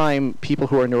first time, people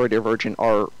who are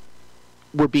neurodivergent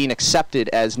were being accepted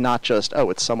as not just, oh,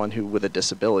 it's someone who with a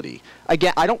disability.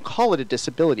 Again, I don't call it a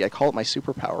disability. I call it my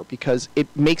superpower because it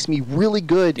makes me really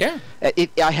good. Yeah.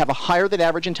 I have a higher than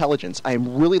average intelligence. I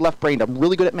am really left-brained. I'm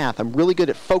really good at math. I'm really good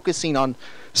at focusing on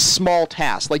small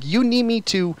tasks. Like, you need me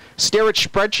to stare at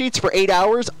spreadsheets for 8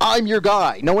 hours, I'm your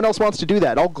guy. No one else wants to do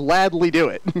that. I'll gladly do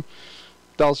it.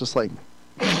 Doll's just like,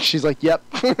 she's like, yep.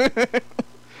 So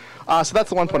that's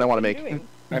the one point I want to make.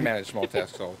 I manage small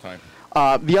tasks all the time.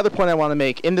 The other point I want to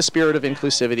make, in the spirit of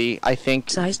inclusivity, I think...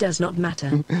 Size does not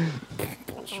matter.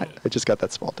 I just got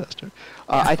that small test.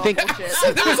 I think...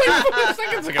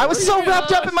 I was so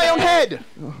wrapped up in my own head!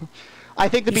 I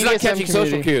think the BDSM not catching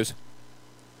community... social cues.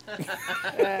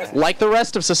 Like the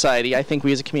rest of society, I think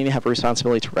we as a community have a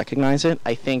responsibility to recognize it.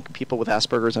 I think people with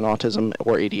Asperger's and autism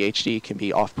or ADHD can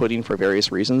be off-putting for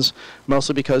various reasons,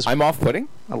 mostly because... I'm off-putting?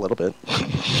 A little bit.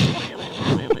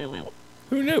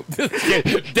 Who knew?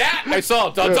 That I saw.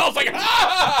 Doll's like,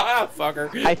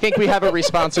 fucker. I think we have a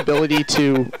responsibility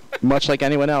to, much like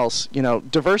anyone else,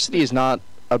 diversity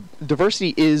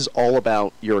is all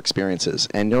about your experiences,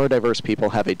 and neurodiverse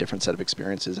people have a different set of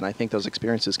experiences, and I think those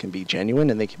experiences can be genuine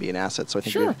and they can be an asset. So I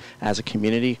think we, as a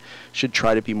community, should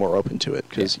try to be more open to it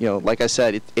because, like I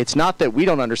said, it's not that we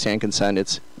don't understand consent.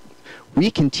 It's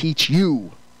we can teach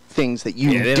you things that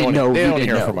you didn't know. They you don't didn't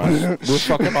hear know. from us. We're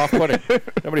fucking off-putting.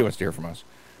 Nobody wants to hear from us.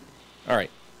 All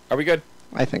right. Are we good?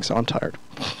 I think so. I'm tired.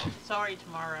 Sorry,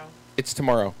 tomorrow. It's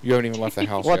tomorrow. You haven't even left the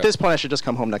house Well, yet. at this point, I should just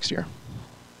come home next year.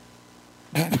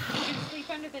 Sleep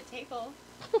under the table.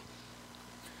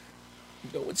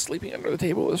 No one's sleeping under the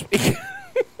table this week.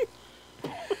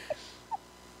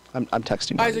 I'm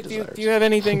texting Isaac, do you have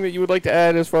anything that you would like to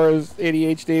add as far as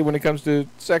ADHD when it comes to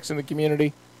sex in the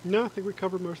community? No, I think we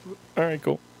covered most of it. All right,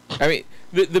 cool. I mean,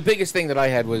 the biggest thing that I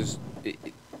had was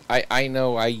I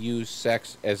know I use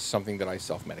sex as something that I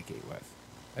self-medicate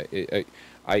with.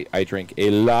 I drink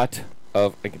a lot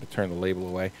of... I get to turn the label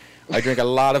away. I drink a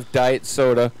lot of diet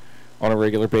soda on a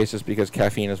regular basis because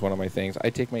caffeine is one of my things. I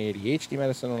take my ADHD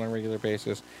medicine on a regular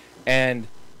basis. And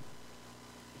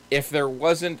if there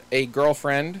wasn't a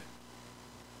girlfriend,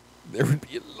 there would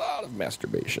be a lot of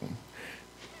masturbation.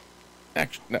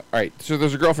 Actually, no. All right, so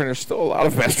there's a girlfriend. There's still a lot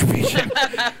of masturbation.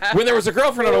 When there was a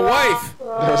girlfriend and a wife, there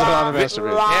was a lot of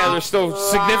masturbation. Yeah, there's still a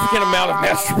significant amount of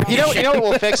masturbation. You know what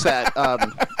will fix that?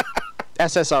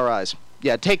 SSRIs.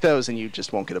 Yeah, take those and you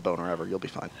just won't get a boner ever. You'll be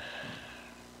fine.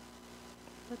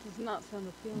 That does not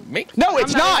sound appealing. No,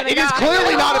 it's not. It is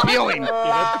clearly not appealing. Yeah,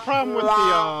 that's the problem with the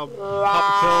pop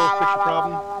a pill, fix your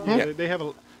problem. Yeah, they have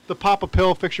the pop a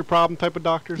pill, fix your problem type of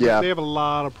doctors. Yeah. They have a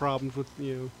lot of problems with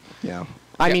Yeah.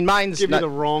 I mean, mine's give you the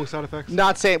wrong side effects.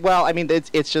 Not saying. Well, I mean,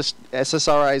 it's just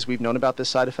SSRIs. We've known about this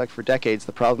side effect for decades.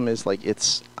 The problem is, like,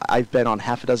 I've been on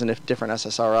half a dozen different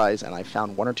SSRIs, and I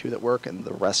found one or two that work, and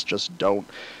the rest just don't.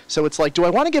 So it's like, do I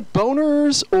want to get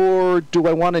boners, or do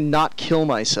I want to not kill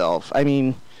myself? I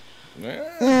mean,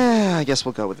 I guess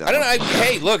we'll go with that. I don't know.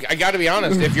 Hey, look, I got to be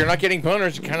honest. If you're not getting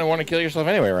boners, you kind of want to kill yourself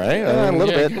anyway, right? A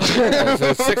little bit.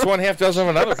 So 6 1/2 dozen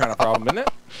of another kind of problem, isn't it?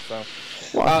 So,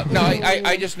 no,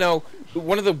 I just know.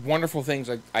 One of the wonderful things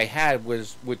I had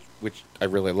was, which I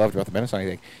really loved about the medicine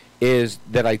thing, is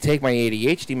that I take my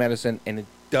ADHD medicine and it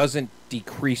doesn't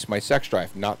decrease my sex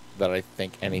drive. Not that I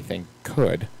think anything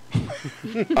could.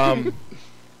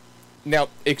 Now,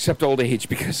 except old age,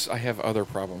 because I have other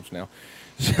problems now.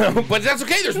 So, but that's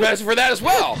okay. There's medicine for that as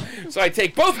well. So I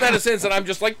take both medicines, and I'm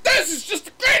just like, this is just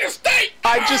the greatest thing.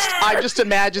 I'm just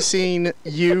imagining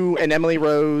you and Emily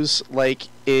Rose like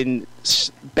in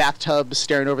bathtubs,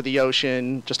 staring over the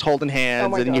ocean, just holding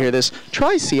hands, and you hear this.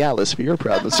 Try Cialis for your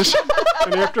problems.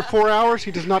 And after 4 hours,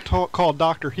 he does not call a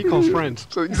doctor. He calls friends.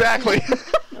 So exactly.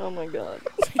 Oh my God.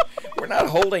 We're not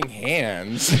holding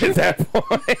hands at that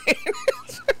point.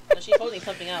 No, she's holding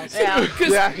something else.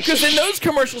 Because in those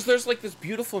commercials, there's like this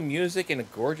beautiful music and a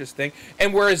gorgeous thing.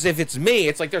 And whereas if it's me,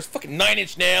 it's like there's fucking 9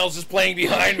 Inch Nails just playing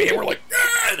behind me, and we're like,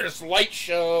 there's light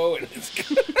show. And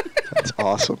That's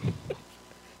awesome.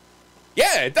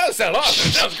 Yeah, it does sound awesome.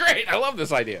 It sounds great. I love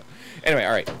this idea. Anyway,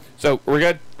 all right. So we're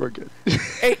good? We're good.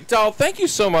 Hey, Doll, thank you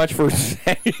so much for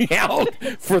hanging out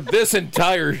for this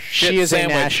entire shit She is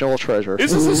sandwich. a national treasure.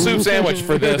 This is a soup sandwich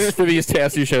for these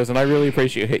TSU shows, and I really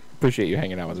appreciate you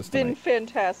hanging out with us It's been tonight.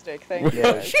 fantastic. Thank you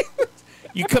guys.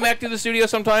 You come back to the studio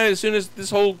sometime as soon as this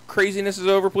whole craziness is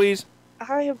over, please?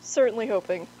 I am certainly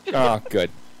hoping. Oh, good.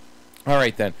 All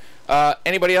right, then.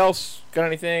 Anybody else got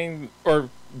anything? Or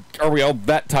are we all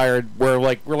that tired where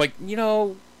we're like,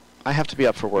 I have to be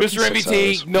up for work. Mr.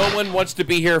 MBT, no one wants to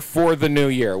be here for the new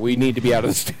year. We need to be out of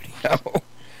the studio.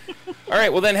 All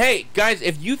right, well then, hey, guys,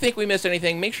 if you think we missed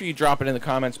anything, make sure you drop it in the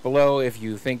comments below. If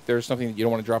you think there's something that you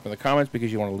don't want to drop in the comments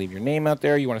because you want to leave your name out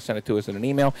there, you want to send it to us in an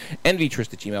email,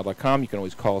 nvtrist@gmail.com. You can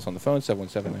always call us on the phone,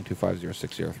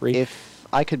 717-925-0603. If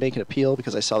I could make an appeal,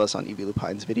 because I saw this on Evie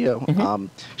Lupine's video.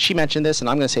 She mentioned this, and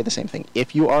I'm going to say the same thing.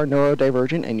 If you are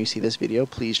neurodivergent and you see this video,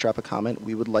 please drop a comment.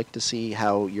 We would like to see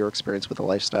how your experience with the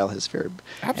lifestyle has fared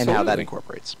and how that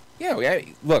incorporates. Yeah,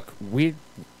 look,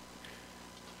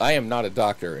 I am not a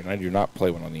doctor, and I do not play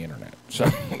one on the internet. So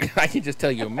I can just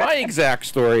tell you my exact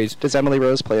stories. Does Emily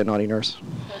Rose play a naughty nurse?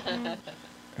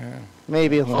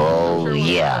 Maybe a little. Oh,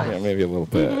 yeah. Maybe a little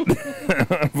bit.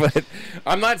 But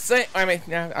I'm not saying... I mean,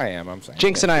 yeah, I am. I'm saying.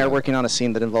 Jinx and I are working on a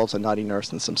scene that involves a naughty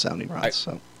nurse and some sounding rods,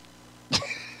 so...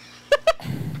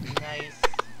 Nice.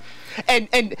 And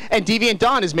Deviant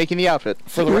Dawn is making the outfit.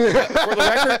 For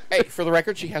the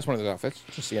record, she has one of those outfits,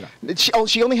 just so you know.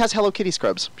 She only has Hello Kitty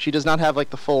scrubs. She does not have, like,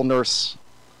 the full nurse...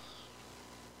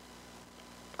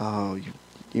 Oh,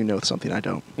 you know something I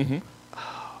don't. Mm-hmm.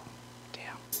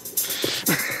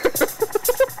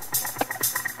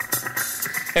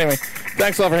 Anyway,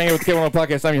 thanks a lot for hanging out with the K101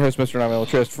 Podcast. I'm your host, Mr. Nominal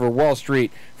Trist. For Wall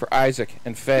Street, for Isaac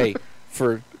and Faye,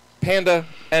 for Panda,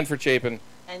 and for Chapin.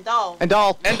 And Doll. And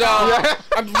Doll.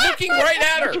 I'm looking right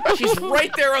at her. She's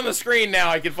right there on the screen now.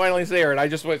 I can finally see her, and I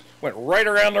just went right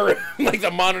around the room like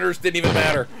the monitors didn't even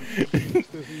matter.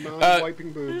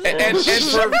 Non-wiping boobs. And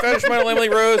for Fetish Model Emily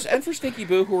Rose, and for Stinky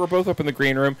Boo, who are both up in the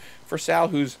green room. For Sal,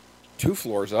 who's 2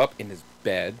 floors up in his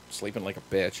bed, sleeping like a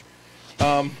bitch.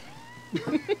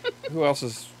 Who else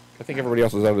is... I think everybody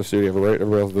else is out of the studio, right?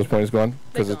 Everybody else at this point is gone?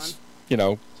 Because it's,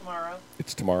 Tomorrow.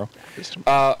 It's tomorrow.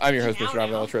 I'm your host, Mr.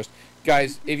 Nominal Trist.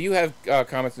 Guys, if you have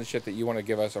comments and shit that you want to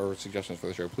give us or suggestions for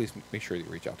the show, please make sure you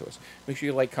reach out to us. Make sure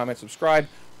you like, comment, subscribe,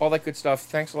 all that good stuff.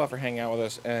 Thanks a lot for hanging out with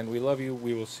us, and we love you.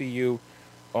 We will see you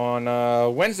on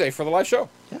Wednesday for the live show.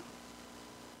 Yeah.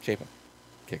 Chapin,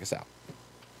 kick us out.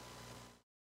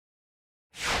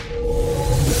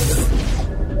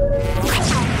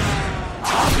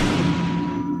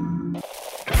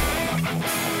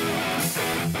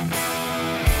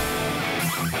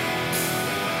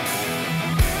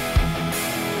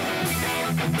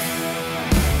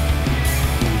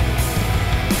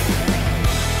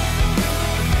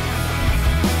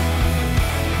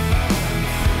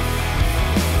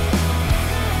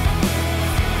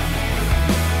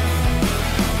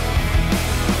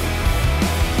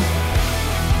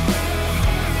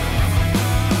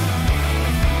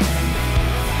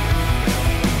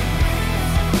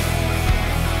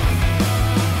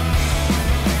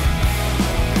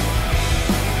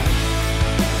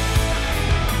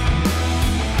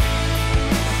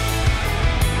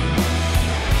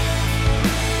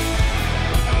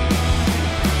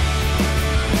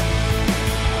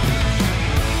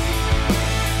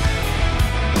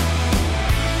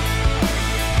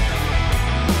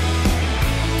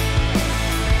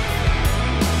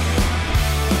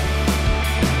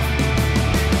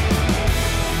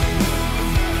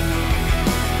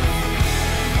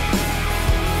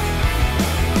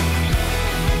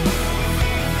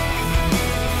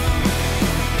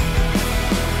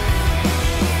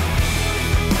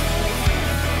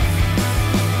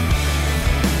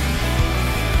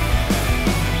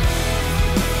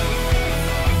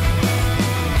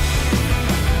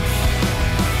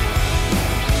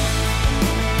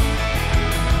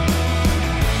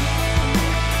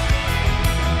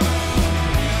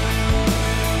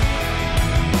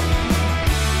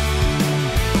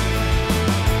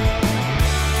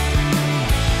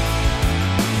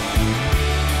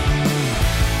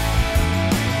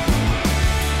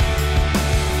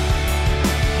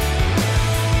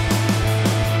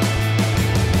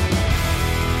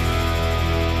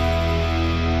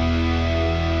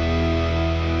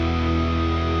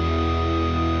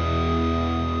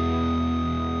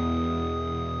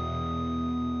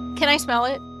 Can I smell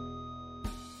it?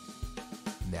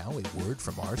 Now a word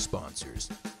from our sponsors.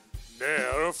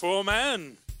 Now for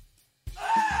men.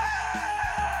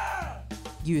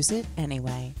 Use it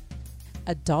anyway.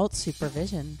 Adult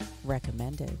supervision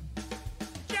recommended.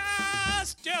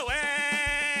 Just do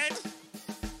it!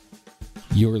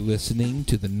 You're listening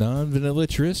to the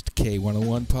Non-Vanillatrist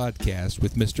K101 podcast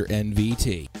with Mr.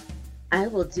 NVT. I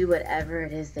will do whatever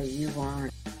it is that you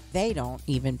want. They don't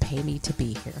even pay me to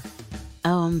be here.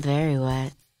 Oh, I'm very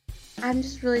wet. I'm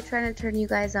just really trying to turn you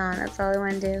guys on. That's all I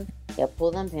want to do. Yeah,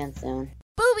 pull them pants down.